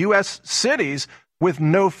in U.S. cities with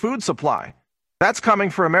no food supply. That's coming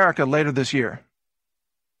for America later this year.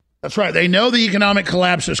 That's right. They know the economic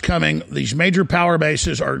collapse is coming. These major power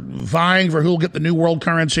bases are vying for who will get the new world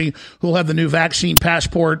currency, who will have the new vaccine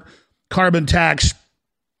passport, carbon tax,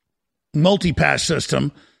 multi-pass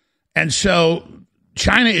system. And so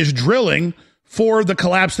China is drilling for the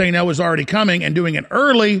collapse they know is already coming and doing it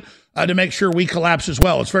early to make sure we collapse as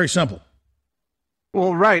well. It's very simple.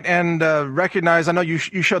 Well, right. And recognize, I know you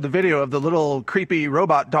showed the video of the little creepy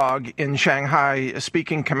robot dog in Shanghai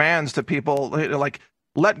speaking commands to people like,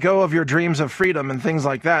 let go of your dreams of freedom and things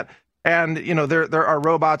like that. And, there are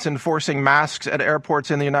robots enforcing masks at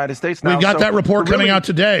airports in the United States now. We've got that report coming out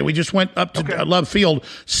today. We just went up to Love Field.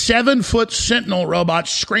 7-foot Sentinel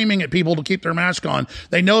robots screaming at people to keep their mask on.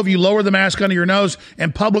 They know if you lower the mask under your nose,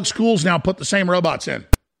 and public schools now put the same robots in.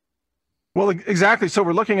 Well, exactly. So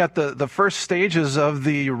we're looking at the first stages of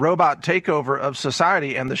the robot takeover of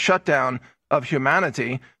society and the shutdown of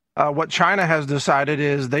humanity. What China has decided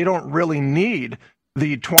is they don't really need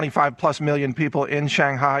the 25 plus million people in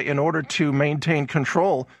Shanghai in order to maintain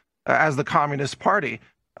control as the Communist Party.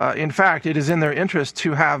 In fact, it is in their interest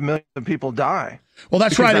to have millions of people die. Well,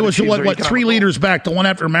 that's right. It was what 3 leaders back, the one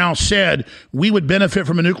after Mao, said we would benefit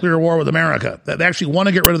from a nuclear war with America. They actually want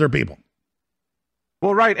to get rid of their people.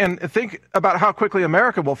 Well, right. And think about how quickly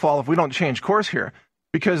America will fall if we don't change course here,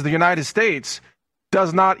 because the United States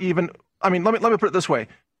does not even, let me put it this way.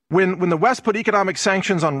 When the West put economic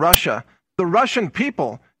sanctions on Russia, the Russian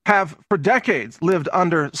people have for decades lived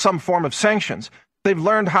under some form of sanctions. They've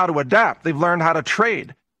learned how to adapt. They've learned how to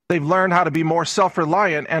trade. They've learned how to be more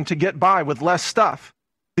self-reliant and to get by with less stuff.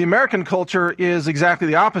 The American culture is exactly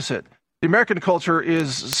the opposite. The American culture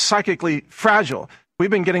is psychically fragile. We've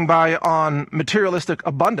been getting by on materialistic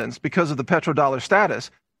abundance because of the petrodollar status.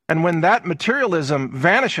 And when that materialism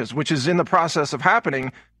vanishes, which is in the process of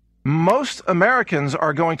happening, most Americans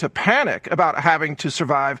are going to panic about having to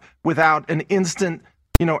survive without an instant,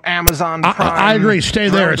 Amazon Prime. I agree. Stay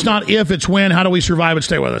there. It's not if, it's when. How do we survive it?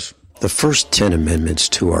 Stay with us. The first 10 amendments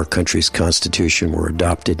to our country's Constitution were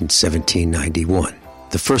adopted in 1791.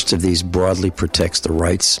 The first of these broadly protects the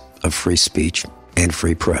rights of free speech and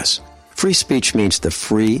free press. Free speech means the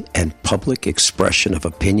free and public expression of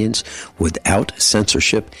opinions without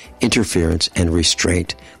censorship, interference, and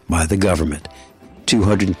restraint by the government.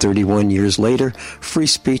 231 years later, free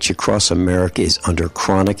speech across America is under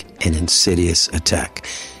chronic and insidious attack.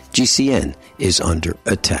 GCN is under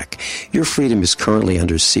attack. Your freedom is currently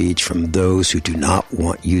under siege from those who do not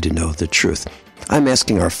want you to know the truth. I'm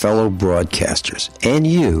asking our fellow broadcasters and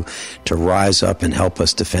you to rise up and help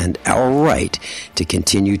us defend our right to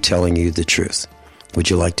continue telling you the truth. Would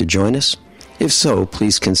you like to join us? If so,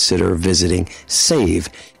 please consider visiting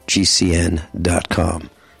SaveGCN.com.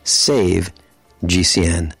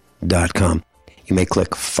 SaveGCN.com. You may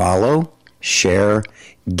click follow, share,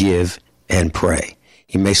 give, and pray.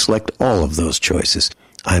 You may select all of those choices.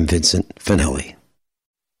 I'm Vincent Finelli.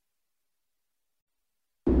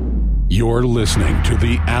 You're listening to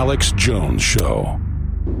The Alex Jones Show.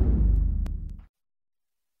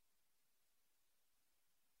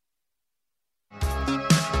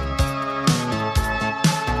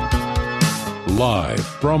 Live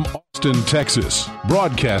from Austin, Texas,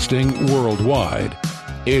 broadcasting worldwide,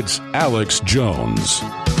 it's Alex Jones.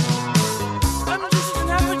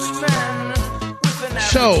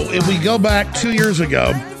 So, if we go back 2 years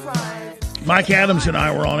ago, Mike Adams and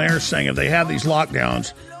I were on air saying if they have these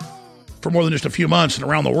lockdowns for more than just a few months, and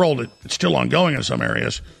around the world it's still ongoing in some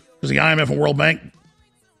areas, because the IMF and World Bank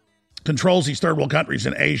controls these third world countries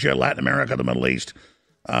in Asia, Latin America, the Middle East,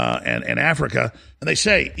 and Africa. And they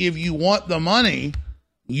say, if you want the money,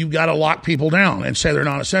 you've got to lock people down and say they're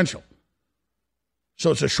not essential.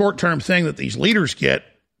 So it's a short-term thing that these leaders get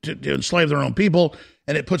to enslave their own people,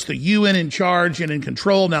 and it puts the UN in charge and in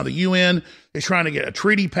control. Now the UN is trying to get a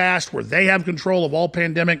treaty passed where they have control of all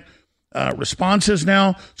pandemic responses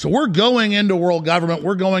now. So we're going into world government.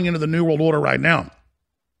 We're going into the New World Order right now.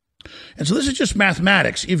 And so this is just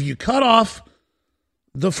mathematics. If you cut off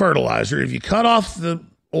the fertilizer, if you cut off the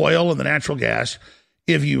oil and the natural gas,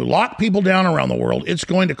 if you lock people down around the world, it's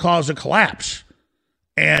going to cause a collapse.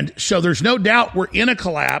 And so there's no doubt we're in a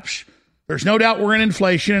collapse. There's no doubt we're in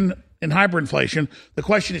inflation and hyperinflation. The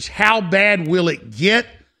question is, how bad will it get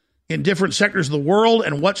in different sectors of the world,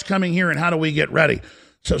 and what's coming here, and how do we get ready?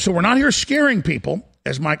 So we're not here scaring people,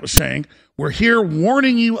 as Mike was saying. We're here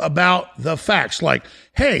warning you about the facts. Like,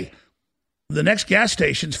 hey, the next gas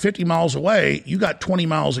station's 50 miles away. You got 20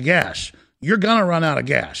 miles of gas. You're going to run out of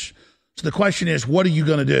gas. So the question is, what are you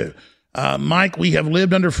going to do? Mike, we have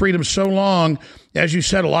lived under freedom so long. As you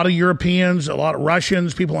said, a lot of Europeans, a lot of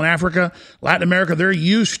Russians, people in Africa, Latin America, they're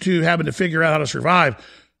used to having to figure out how to survive.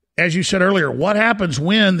 As you said earlier, what happens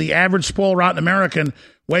when the average spoiled, rotten American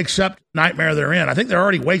wakes up to the nightmare they're in? I think they're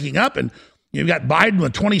already waking up, and you've got Biden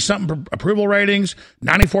with 20-something approval ratings.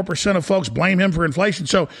 94% of folks blame him for inflation.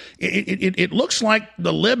 So it looks like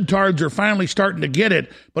the libtards are finally starting to get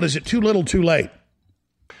it, but is it too little, too late?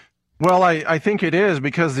 Well, I think it is,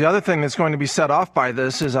 because the other thing that's going to be set off by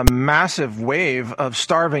this is a massive wave of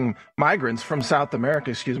starving migrants from South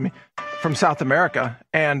America,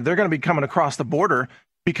 and they're going to be coming across the border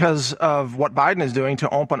because of what Biden is doing to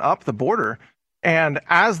open up the border. And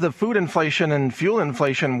as the food inflation and fuel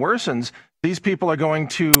inflation worsens, these people are going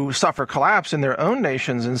to suffer collapse in their own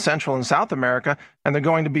nations in Central and South America, and they're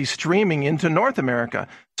going to be streaming into North America.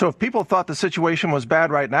 So if people thought the situation was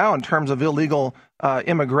bad right now in terms of illegal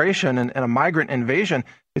immigration and a migrant invasion,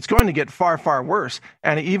 it's going to get far, far worse.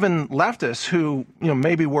 And even leftists who,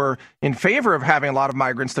 maybe were in favor of having a lot of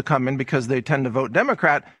migrants to come in because they tend to vote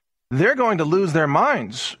Democrat, they're going to lose their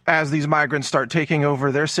minds as these migrants start taking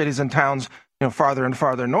over their cities and towns farther and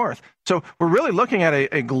farther north. So we're really looking at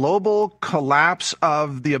a global collapse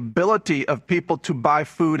of the ability of people to buy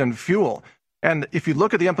food and fuel. And if you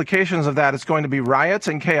look at the implications of that, it's going to be riots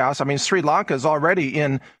and chaos. I mean, Sri Lanka is already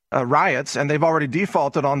in riots, and they've already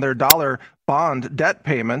defaulted on their dollar bond debt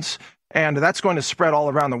payments. And that's going to spread all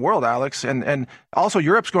around the world, Alex. And also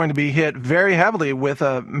Europe's going to be hit very heavily with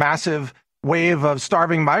a massive wave of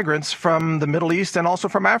starving migrants from the Middle East and also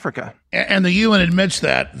from Africa. And the UN admits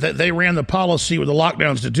that they ran the policy with the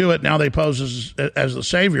lockdowns to do it. Now they pose as the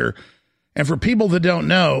savior. And for people that don't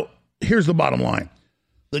know, here's the bottom line.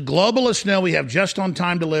 The globalists know we have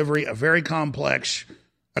just-on-time delivery, a very complex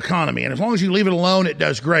economy. And as long as you leave it alone, it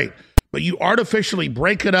does great. But you artificially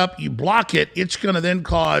break it up, you block it, it's going to then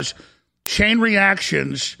cause chain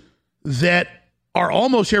reactions that are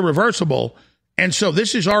almost irreversible. And so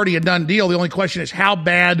this is already a done deal. The only question is, how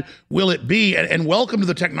bad will it be? And welcome to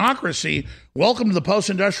the technocracy. Welcome to the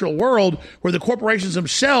post-industrial world where the corporations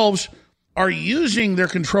themselves are using their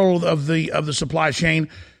control of the supply chain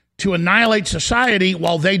to annihilate society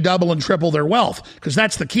while they double and triple their wealth. Because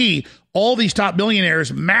that's the key. All these top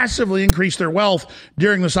billionaires massively increased their wealth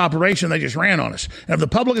during this operation they just ran on us. And if the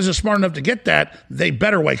public isn't smart enough to get that, they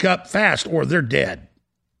better wake up fast or they're dead.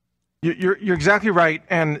 You're exactly right.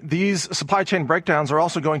 And these supply chain breakdowns are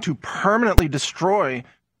also going to permanently destroy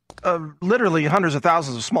literally hundreds of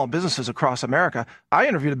thousands of small businesses across America. I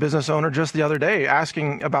interviewed a business owner just the other day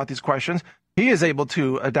asking about these questions. He is able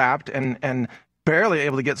to adapt and barely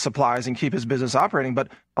able to get supplies and keep his business operating. But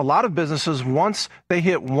a lot of businesses, once they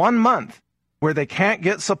hit 1 month where they can't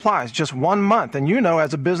get supplies, just 1 month, and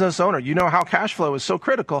as a business owner, how cash flow is so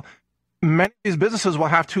critical, many of these businesses will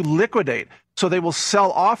have to liquidate. So they will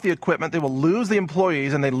sell off the equipment, they will lose the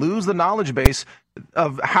employees, and they lose the knowledge base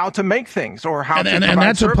of how to make things or how to provide and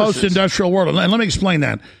that's services. A post-industrial world. And let me explain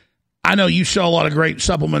that. I know you sell a lot of great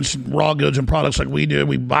supplements, raw goods, and products like we do.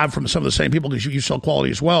 We buy from some of the same people because you sell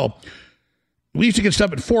quality as well. We used to get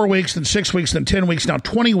stuff in 4 weeks, then 6 weeks, then 10 weeks, now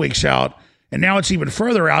 20 weeks out. And now it's even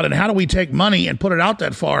further out. And how do we take money and put it out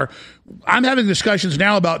that far? I'm having discussions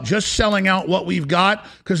now about just selling out what we've got,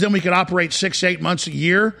 because then we could operate 6, 8 months a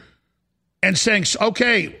year, and saying,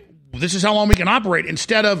 okay, this is how long we can operate,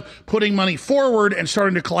 instead of putting money forward and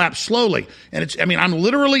starting to collapse slowly. And I'm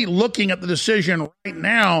literally looking at the decision right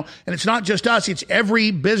now, and it's not just us, it's every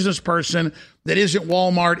business person that isn't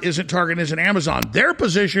Walmart, isn't Target, isn't Amazon. They're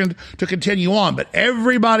positioned to continue on, but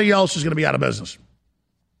everybody else is going to be out of business.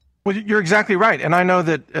 Well, you're exactly right. And I know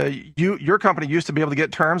that your company used to be able to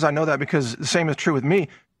get terms. I know that because the same is true with me.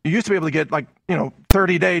 You used to be able to get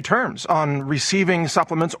 30-day terms on receiving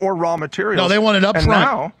supplements or raw materials. No, they want it up front.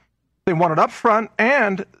 Now they want it up front,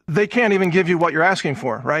 and they can't even give you what you're asking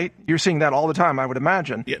for, right? You're seeing that all the time, I would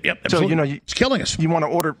imagine. Yep, so, it's killing us. You want to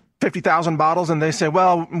order 50,000 bottles, and they say,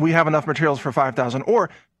 well, we have enough materials for 5,000. Or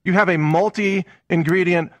you have a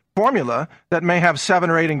multi-ingredient formula that may have 7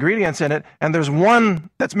 or 8 ingredients in it, and there's one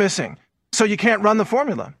that's missing. So you can't run the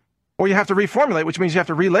formula. Or you have to reformulate, which means you have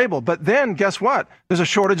to relabel. But then, guess what? There's a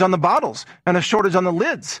shortage on the bottles and a shortage on the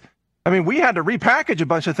lids. I mean, we had to repackage a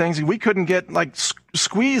bunch of things. We couldn't get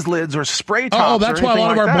squeeze lids or spray tops. Oh, that's why a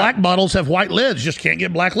lot of our that. black bottles have white lids. Just can't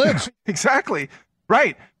get black lids. Exactly.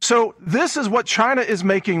 Right. So this is what China is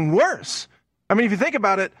making worse. I mean, if you think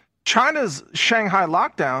about it, China's Shanghai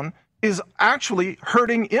lockdown is actually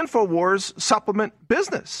hurting InfoWars supplement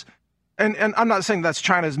business. And I'm not saying that's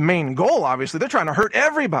China's main goal, obviously. They're trying to hurt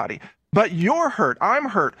everybody. But you're hurt. I'm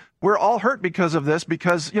hurt. We're all hurt because of this,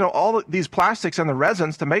 because, all these plastics and the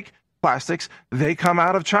resins to make plastics, they come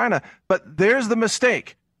out of China. But there's the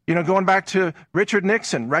mistake. Going back to Richard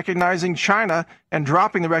Nixon recognizing China and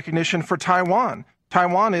dropping the recognition for Taiwan.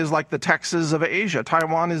 Taiwan is like the Texas of Asia.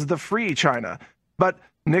 Taiwan is the free China. But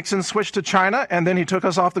Nixon switched to China, and then he took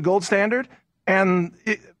us off the gold standard. And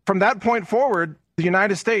from that point forward, the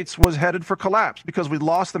United States was headed for collapse because we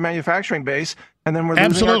lost the manufacturing base, and then we're losing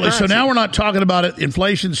Absolutely. our So currency. now we're not talking about it.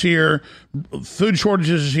 Inflation's here. Food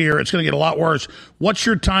shortages is here. It's going to get a lot worse. What's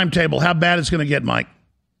your timetable? How bad it's going to get, Mike?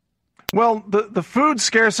 Well, the food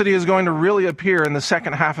scarcity is going to really appear in the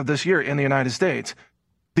second half of this year in the United States.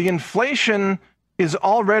 The inflation is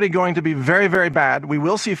already going to be very, very bad. We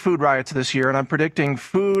will see food riots this year, and I'm predicting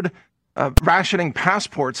food rationing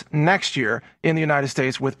passports next year in the United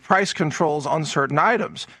States with price controls on certain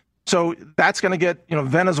items. So that's going to get,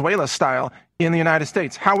 Venezuela style in the United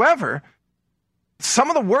States. However, some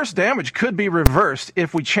of the worst damage could be reversed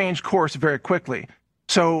if we change course very quickly.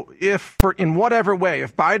 So in whatever way,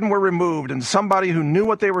 if Biden were removed and somebody who knew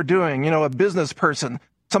what they were doing, a business person,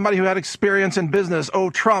 somebody who had experience in business,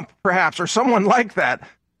 Trump perhaps, or someone like that,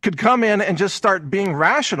 could come in and just start being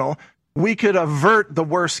rational, we could avert the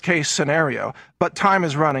worst case scenario. But time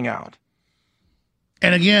is running out.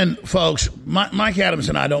 And again, folks, Mike Adams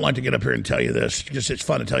and I don't like to get up here and tell you this because it's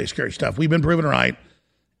fun to tell you scary stuff. We've been proven right.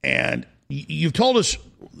 And you've told us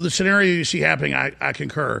the scenario you see happening. I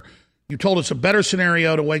concur. You told us a better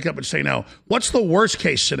scenario to wake up and say no. What's the worst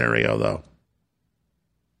case scenario, though?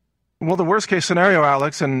 Well, the worst case scenario,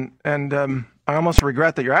 Alex, and I almost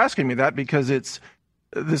regret that you're asking me that because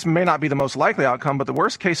this may not be the most likely outcome, but the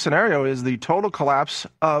worst case scenario is the total collapse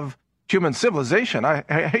of human civilization. I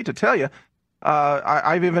hate to tell you,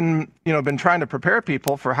 I've even been trying to prepare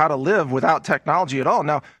people for how to live without technology at all.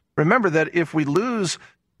 Now, remember that if we lose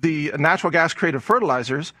the natural gas created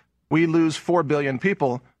fertilizers, we lose 4 billion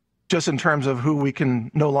people just in terms of who we can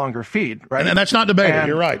no longer feed, right? And that's not debated.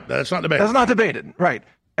 You're right. That's not debated. That's not debated, right.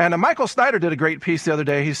 And Michael Snyder did a great piece the other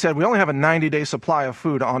day. He said, we only have a 90-day supply of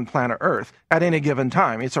food on planet Earth at any given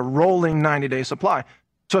time. It's a rolling 90-day supply.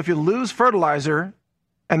 So if you lose fertilizer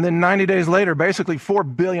and then 90 days later, basically 4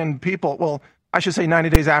 billion people, well, I should say 90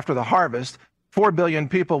 days after the harvest, 4 billion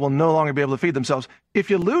people will no longer be able to feed themselves. If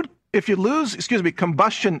you lose,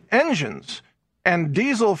 combustion engines and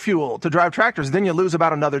diesel fuel to drive tractors, then you lose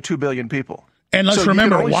about another 2 billion people. And let's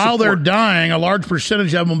remember, while they're dying, a large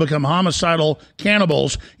percentage of them will become homicidal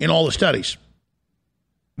cannibals in all the studies.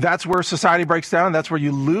 That's where society breaks down. That's where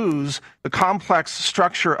you lose the complex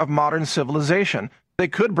structure of modern civilization. They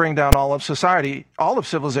could bring down all of society, all of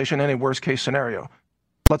civilization in a worst case scenario.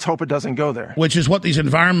 Let's hope it doesn't go there. Which is what these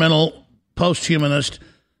environmental post-humanist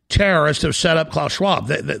terrorists have set up Klaus Schwab.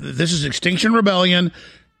 This is Extinction Rebellion.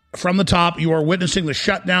 From the top, you are witnessing the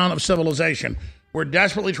shutdown of civilization. We're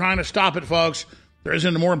desperately trying to stop it, folks. There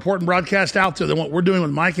isn't a more important broadcast out there than what we're doing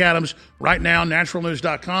with Mike Adams right now,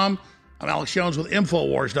 naturalnews.com. I'm Alex Jones with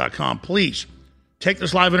Infowars.com. Please take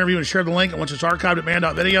this live interview and share the link. And once it's archived at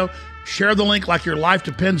man.video, share the link like your life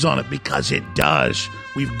depends on it, because it does.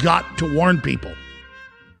 We've got to warn people.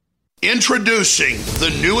 Introducing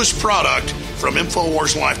the newest product from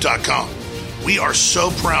InfoWarsLife.com. We are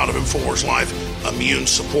so proud of InfoWars Life Immune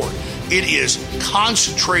Support. It is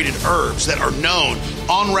concentrated herbs that are known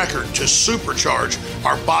on record to supercharge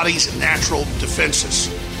our body's natural defenses.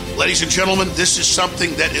 Ladies and gentlemen, this is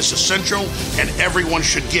something that is essential and everyone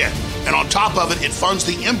should get. And on top of it, it funds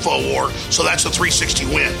the InfoWar, so that's a 360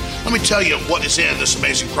 win. Let me tell you what is in this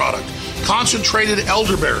amazing product. Concentrated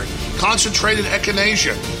elderberry, concentrated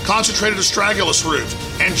echinacea, concentrated astragalus root,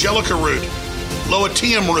 angelica root,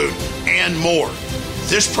 Loetium root, and more.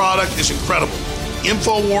 This product is incredible.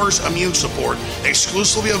 InfoWars Immune Support,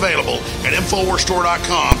 exclusively available at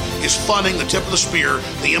InfoWarsStore.com, is funding the tip of the spear,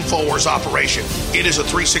 the InfoWars operation. It is a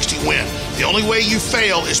 360 win. The only way you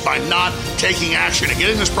fail is by not taking action and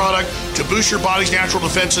getting this product to boost your body's natural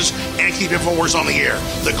defenses and keep InfoWars on the air.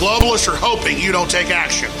 The globalists are hoping you don't take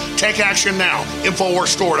action. Take action now.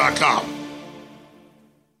 InfoWarsStore.com.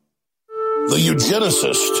 The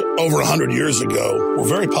eugenicists over 100 years ago were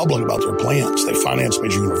very public about their plans. They financed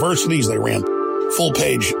major universities. They ran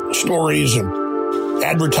full-page stories and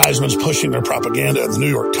advertisements pushing their propaganda in the New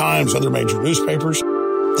York Times, other major newspapers,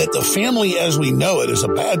 that the family as we know it is a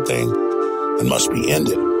bad thing and must be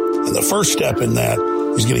ended. And the first step in that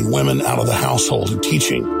is getting women out of the household and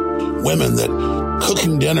teaching women that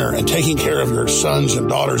cooking dinner and taking care of your sons and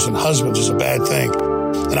daughters and husbands is a bad thing.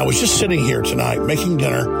 And I was just sitting here tonight making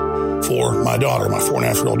dinner for my daughter, my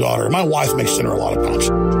 4.5-year-old daughter. My wife makes dinner a lot of times,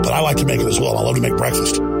 but I like to make it as well. I love to make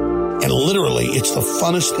breakfast. And literally, it's the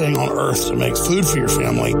funnest thing on earth to make food for your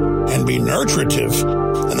family and be nutritive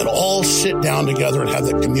and then all sit down together and have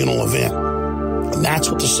that communal event. And that's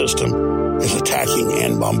what the system is attacking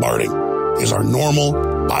and bombarding, is our normal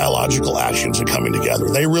biological actions are coming together.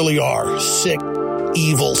 They really are sick,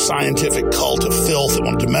 evil, scientific cult of filth that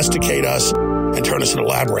want to domesticate us and turn us into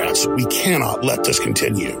lab rats. We cannot let this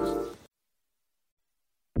continue.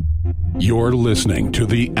 You're listening to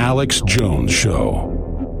The Alex Jones Show.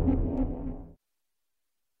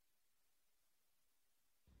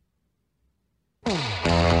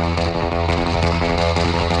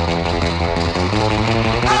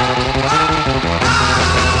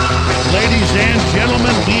 Ladies and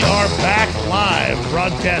gentlemen, we are back live,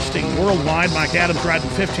 broadcasting worldwide. Mike Adams riding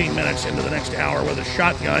 15 minutes into the next hour with a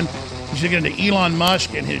shotgun. He's going to get into Elon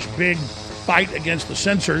Musk and his big fight against the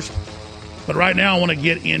censors. But right now I want to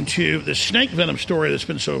get into the snake venom story that's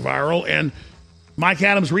been so viral, and Mike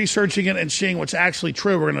Adams researching it and seeing what's actually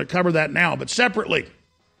true. We're going to cover that now. But separately,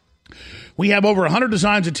 we have over 100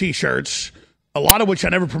 designs of T-shirts, a lot of which I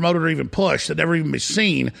never promoted or even pushed, that never even be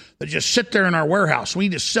seen, that just sit there in our warehouse. We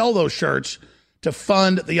need to sell those shirts to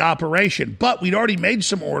fund the operation. But we'd already made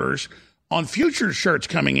some orders on future shirts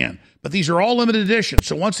coming in. But these are all limited editions.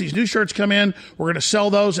 So once these new shirts come in, we're going to sell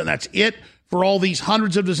those, and that's it for all these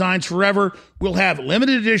hundreds of designs forever. We'll have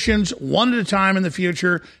limited editions, one at a time in the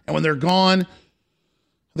future, and when they're gone,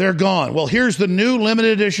 they're gone. Well, here's the new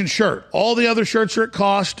limited edition shirt. All the other shirts are at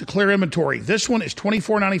cost to clear inventory. This one is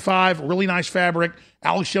 $24.95, really nice fabric.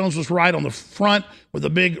 Alex Jones was right on the front with a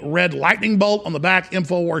big red lightning bolt on the back,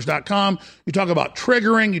 Infowars.com. You talk about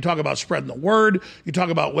triggering, you talk about spreading the word, you talk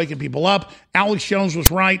about waking people up. Alex Jones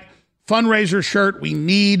was right. Fundraiser shirt, we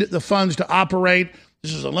need the funds to operate.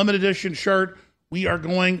 This is a limited edition shirt. We are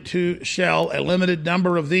going to sell a limited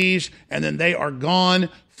number of these, and then they are gone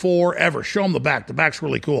forever. Show them the back. The back's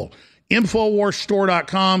really cool.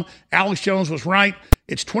 Infowarsstore.com. Alex Jones was right.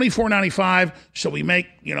 It's $24.95, so we make,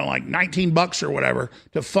 like $19 or whatever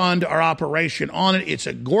to fund our operation on it. It's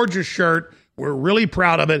a gorgeous shirt. We're really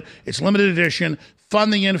proud of it. It's limited edition.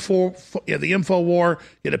 Fund the info war.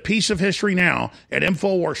 Get a piece of history now at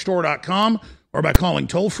Infowarsstore.com or by calling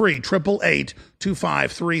toll-free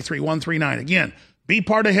 888-253-3139. Again, be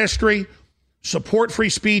part of history. Support free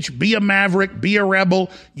speech, be a maverick, be a rebel.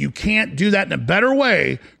 You can't do that in a better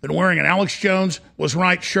way than wearing an Alex Jones was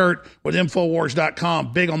right shirt with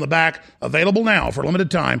Infowars.com, big on the back, available now for a limited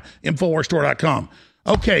time, Infowarsstore.com.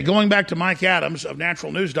 Okay, going back to Mike Adams of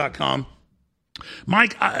naturalnews.com.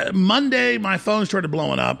 Mike, Monday my phone started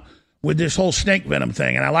blowing up with this whole snake venom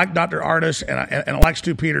thing, and I like Dr. Ardis and I like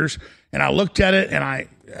Stu Peters, and I looked at it and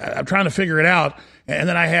I'm trying to figure it out, and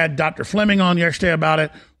then I had Dr. Fleming on yesterday about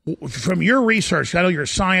it. From your research, I know you're a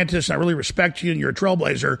scientist, and I really respect you, and you're a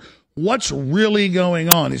trailblazer. What's really going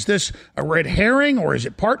on? Is this a red herring, or is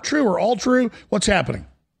it part true or all true? What's happening?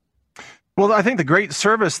 Well, I think the great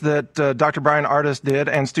service that Dr. Brian Ardis did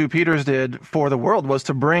and Stu Peters did for the world was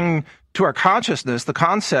to bring to our consciousness the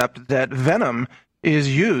concept that venom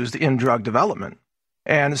is used in drug development.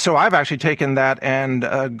 And so I've actually taken that and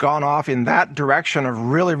gone off in that direction of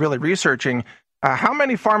really, really researching how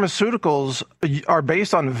many pharmaceuticals are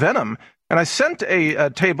based on venom. And I sent a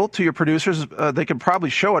table to your producers. They could probably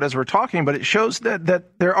show it as we're talking, but it shows that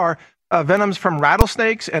there are venoms from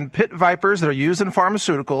rattlesnakes and pit vipers that are used in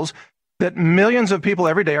pharmaceuticals, that millions of people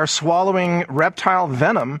every day are swallowing reptile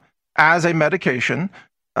venom as a medication.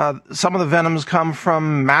 Some of the venoms come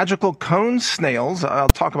from magical cone snails. I'll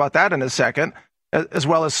talk about that in a second, as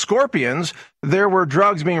well as scorpions. There were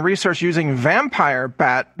drugs being researched using vampire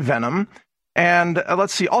bat venom. And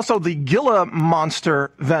let's see, also the Gila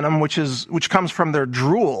monster venom, which comes from their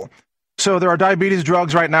drool. So there are diabetes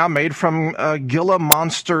drugs right now made from Gila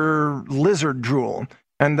monster lizard drool.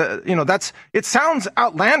 And, it sounds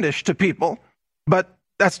outlandish to people, but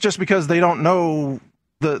that's just because they don't know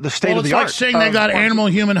the state of the art. It's like saying they got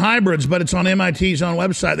animal-human hybrids, but it's on MIT's own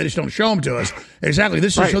website. They just don't show them to us. Exactly.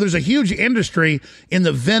 So there's a huge industry in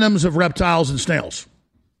the venoms of reptiles and snails.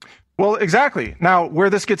 Well, exactly. Now, where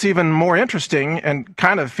this gets even more interesting and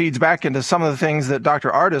kind of feeds back into some of the things that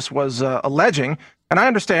Dr. Ardis was alleging, and I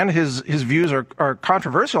understand his views are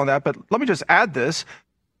controversial on that, but let me just add this.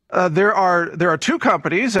 There are two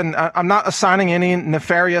companies, and I'm not assigning any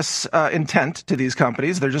nefarious intent to these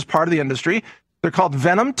companies. They're just part of the industry. They're called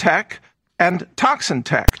Venom Tech and Toxin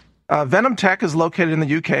Tech. Venom Tech is located in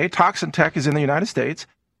the UK. Toxin Tech is in the United States.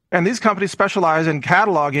 And these companies specialize in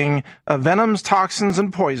cataloging venoms, toxins,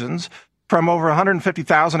 and poisons from over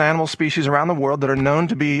 150,000 animal species around the world that are known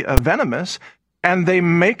to be venomous. And they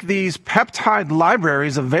make these peptide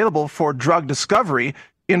libraries available for drug discovery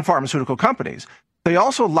in pharmaceutical companies. They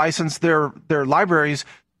also license their libraries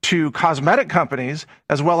to cosmetic companies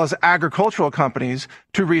as well as agricultural companies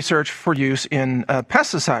to research for use in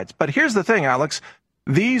pesticides. But here's the thing, Alex.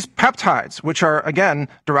 These peptides, which are, again,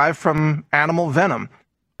 derived from animal venom,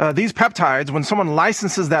 these peptides, when someone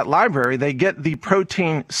licenses that library, they get the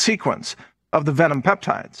protein sequence of the venom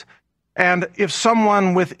peptides. And if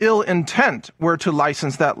someone with ill intent were to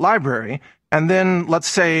license that library and then, let's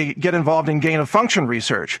say, get involved in gain-of-function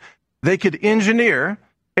research, they could engineer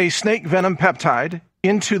a snake venom peptide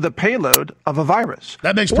into the payload of a virus.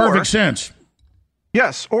 That makes perfect sense.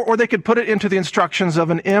 Yes, or they could put it into the instructions of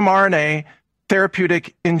an mRNA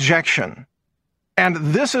therapeutic injection. And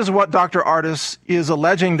this is what Dr. Ardis is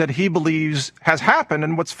alleging that he believes has happened.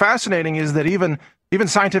 And what's fascinating is that even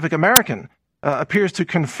Scientific American appears to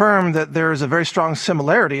confirm that there is a very strong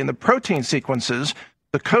similarity in the protein sequences,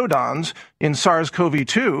 the codons in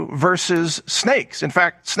SARS-CoV-2 versus snakes. In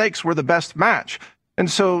fact, snakes were the best match. And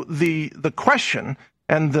so the question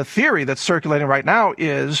and the theory that's circulating right now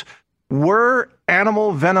is, were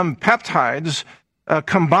animal venom peptides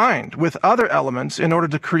combined with other elements in order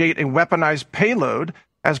to create a weaponized payload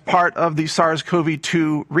as part of the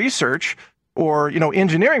SARS-CoV-2 research or,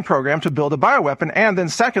 engineering program to build a bioweapon? And then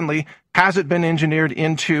secondly, has it been engineered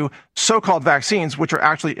into so-called vaccines, which are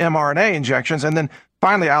actually mRNA injections? And then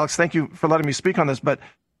finally, Alex, thank you for letting me speak on this, but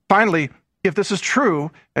finally, if this is true,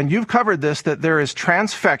 and you've covered this, that there is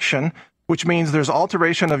transfection, which means there's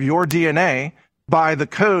alteration of your DNA by the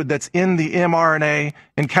code that's in the mRNA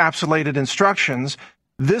encapsulated instructions,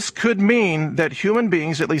 this could mean that human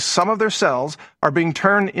beings, at least some of their cells, are being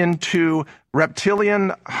turned into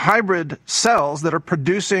reptilian hybrid cells that are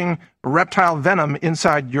producing reptile venom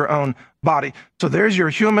inside your own body. So there's your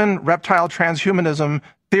human reptile transhumanism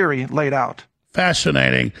theory laid out.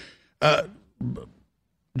 Fascinating.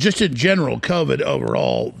 Just in general, COVID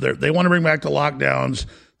overall, they want to bring back the lockdowns.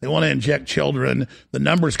 They want to inject children. The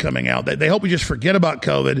numbers coming out. They hope we just forget about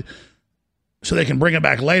COVID so they can bring it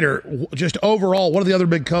back later. Just overall, what are the other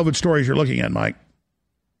big COVID stories you're looking at, Mike?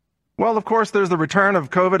 Well, of course, there's the return of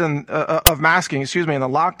COVID and of masking, and the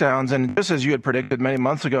lockdowns. And just as you had predicted many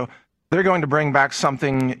months ago, they're going to bring back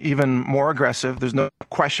something even more aggressive. There's no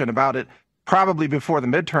question about it. Probably before the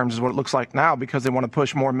midterms is what it looks like now, because they want to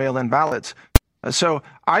push more mail-in ballots. So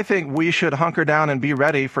I think we should hunker down and be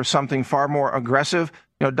ready for something far more aggressive.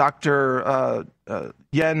 Dr.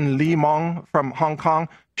 Yen Li-mong from Hong Kong,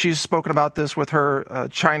 she's spoken about this with her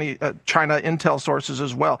China intel sources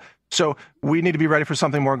as well. So we need to be ready for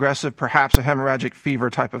something more aggressive, perhaps a hemorrhagic fever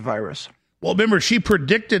type of virus. Well, remember, she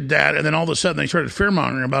predicted that, and then all of a sudden they started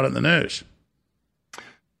fear-mongering about it in the news.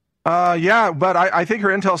 Yeah, but I think her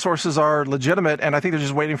intel sources are legitimate, and I think they're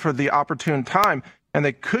just waiting for the opportune time. And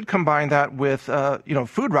they could combine that with,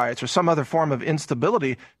 food riots or some other form of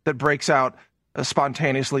instability that breaks out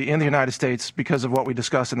spontaneously in the United States because of what we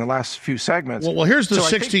discussed in the last few segments. Well, here's the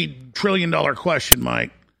 $60 trillion question,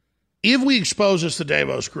 Mike. If we expose this to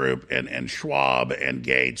Davos Group and Schwab and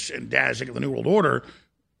Gates and Daszak and the New World Order,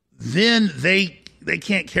 then they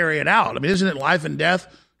can't carry it out. I mean, isn't it life and death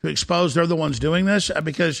to expose they're the ones doing this?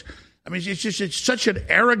 Because, it's such an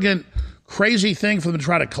arrogant, crazy thing for them to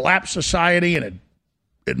try to collapse society and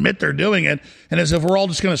admit they're doing it, and as if we're all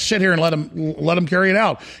just going to sit here and let them carry it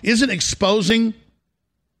out. Isn't exposing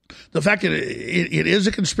the fact that it is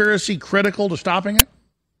a conspiracy critical to stopping it?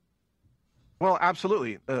 Well,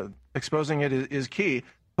 absolutely. Exposing it is key,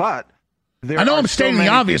 but I know I'm stating the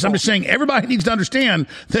obvious. I'm just saying everybody needs to understand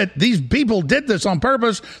that these people did this on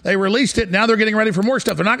purpose. They released it. Now they're getting ready for more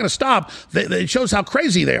stuff. They're not going to stop. It shows how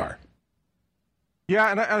crazy they are. Yeah,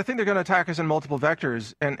 and I think they're going to attack us in multiple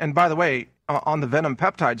vectors. And by the way, on the venom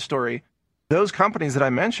peptide story, those companies that I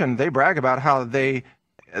mentioned, they brag about how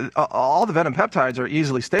all the venom peptides are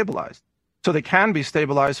easily stabilized. So they can be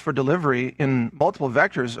stabilized for delivery in multiple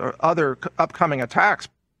vectors or other upcoming attacks,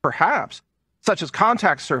 perhaps, such as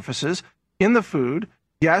contact surfaces in the food,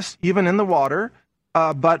 yes, even in the water,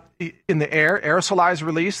 but in the air, aerosolized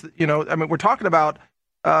release. We're talking about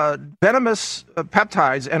venomous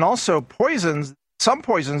peptides and also poisons, some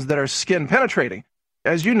poisons that are skin penetrating.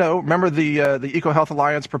 As you know, remember the EcoHealth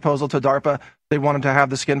Alliance proposal to DARPA? They wanted to have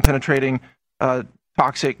the skin penetrating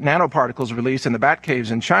toxic nanoparticles released in the bat caves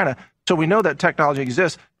in China. So we know that technology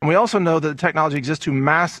exists. And we also know that the technology exists to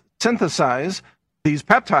mass synthesize these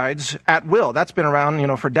peptides at will. That's been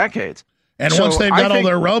around, for decades. And once they've got all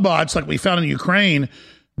their robots, like we found in Ukraine,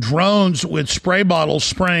 drones with spray bottles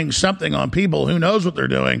spraying something on people, who knows what they're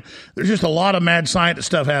doing. There's just a lot of mad scientist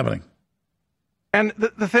stuff happening. And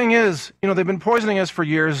the thing is, they've been poisoning us for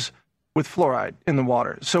years with fluoride in the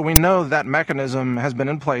water. So we know that mechanism has been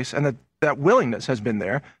in place and that willingness has been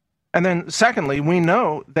there. And then secondly, we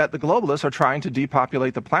know that the globalists are trying to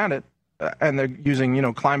depopulate the planet, and they're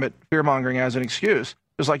using, climate fear-mongering as an excuse.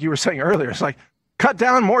 Just like you were saying earlier, it's like, cut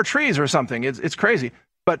down more trees or something. It's crazy.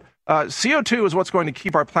 But CO2 is what's going to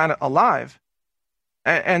keep our planet alive.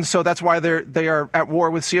 And so that's why they are at war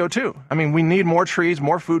with CO2. I mean, we need more trees,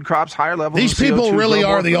 more food crops, higher levels These of CO2. These people really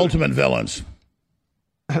are the food. ultimate villains.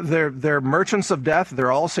 They're merchants of death.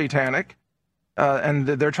 They're all satanic. And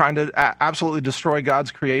they're trying to absolutely destroy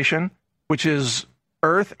God's creation, which is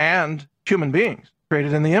earth and human beings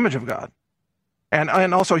created in the image of God. And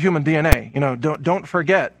also human DNA. Don't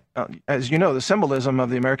forget, as you know, the symbolism of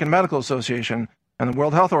the American Medical Association and the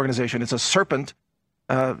World Health Organization. It's a serpent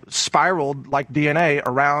spiraled like DNA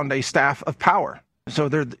around a staff of power. So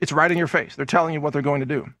it's right in your face. They're telling you what they're going to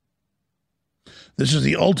do. This is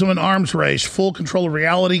the ultimate arms race, full control of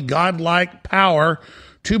reality, godlike power.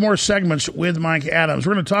 2 more segments with Mike Adams.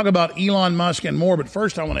 We're going to talk about Elon Musk and more, but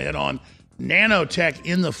first I want to hit on nanotech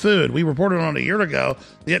in the food. We reported on it a year ago.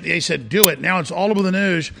 The FDA said do it. Now it's all over the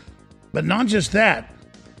news. But not just that.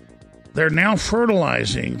 They're now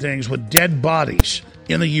fertilizing things with dead bodies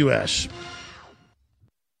in the U.S.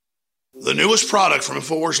 The newest product from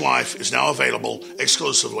InfoWars Life is now available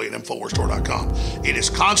exclusively at InfoWarsStore.com. It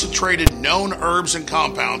is concentrated known herbs and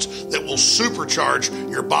compounds that will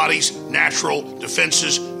supercharge your body's natural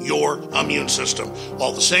defenses, your immune system, while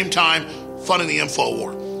at the same time funding the info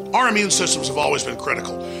war. Our immune systems have always been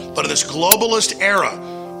critical, but in this globalist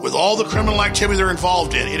era, with all the criminal activity they're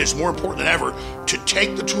involved in, it is more important than ever to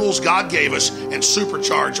take the tools God gave us and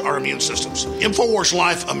supercharge our immune systems. InfoWars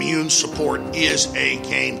Life Immune Support is a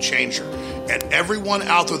game changer. And everyone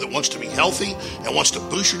out there that wants to be healthy and wants to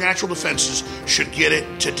boost your natural defenses should get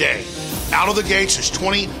it today. Out of the gates is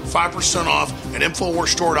 25% off at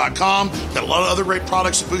InfoWarsStore.com. Got a lot of other great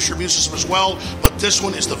products that boost your immune system as well, but this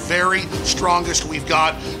one is the very strongest we've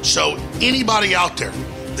got. So anybody out there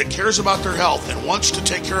that cares about their health and wants to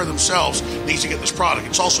take care of themselves needs to get this product.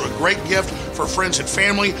 It's also a great gift for friends and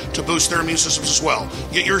family to boost their immune systems as well.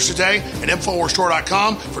 Get yours today at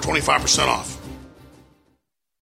InfoWarsStore.com for 25% off.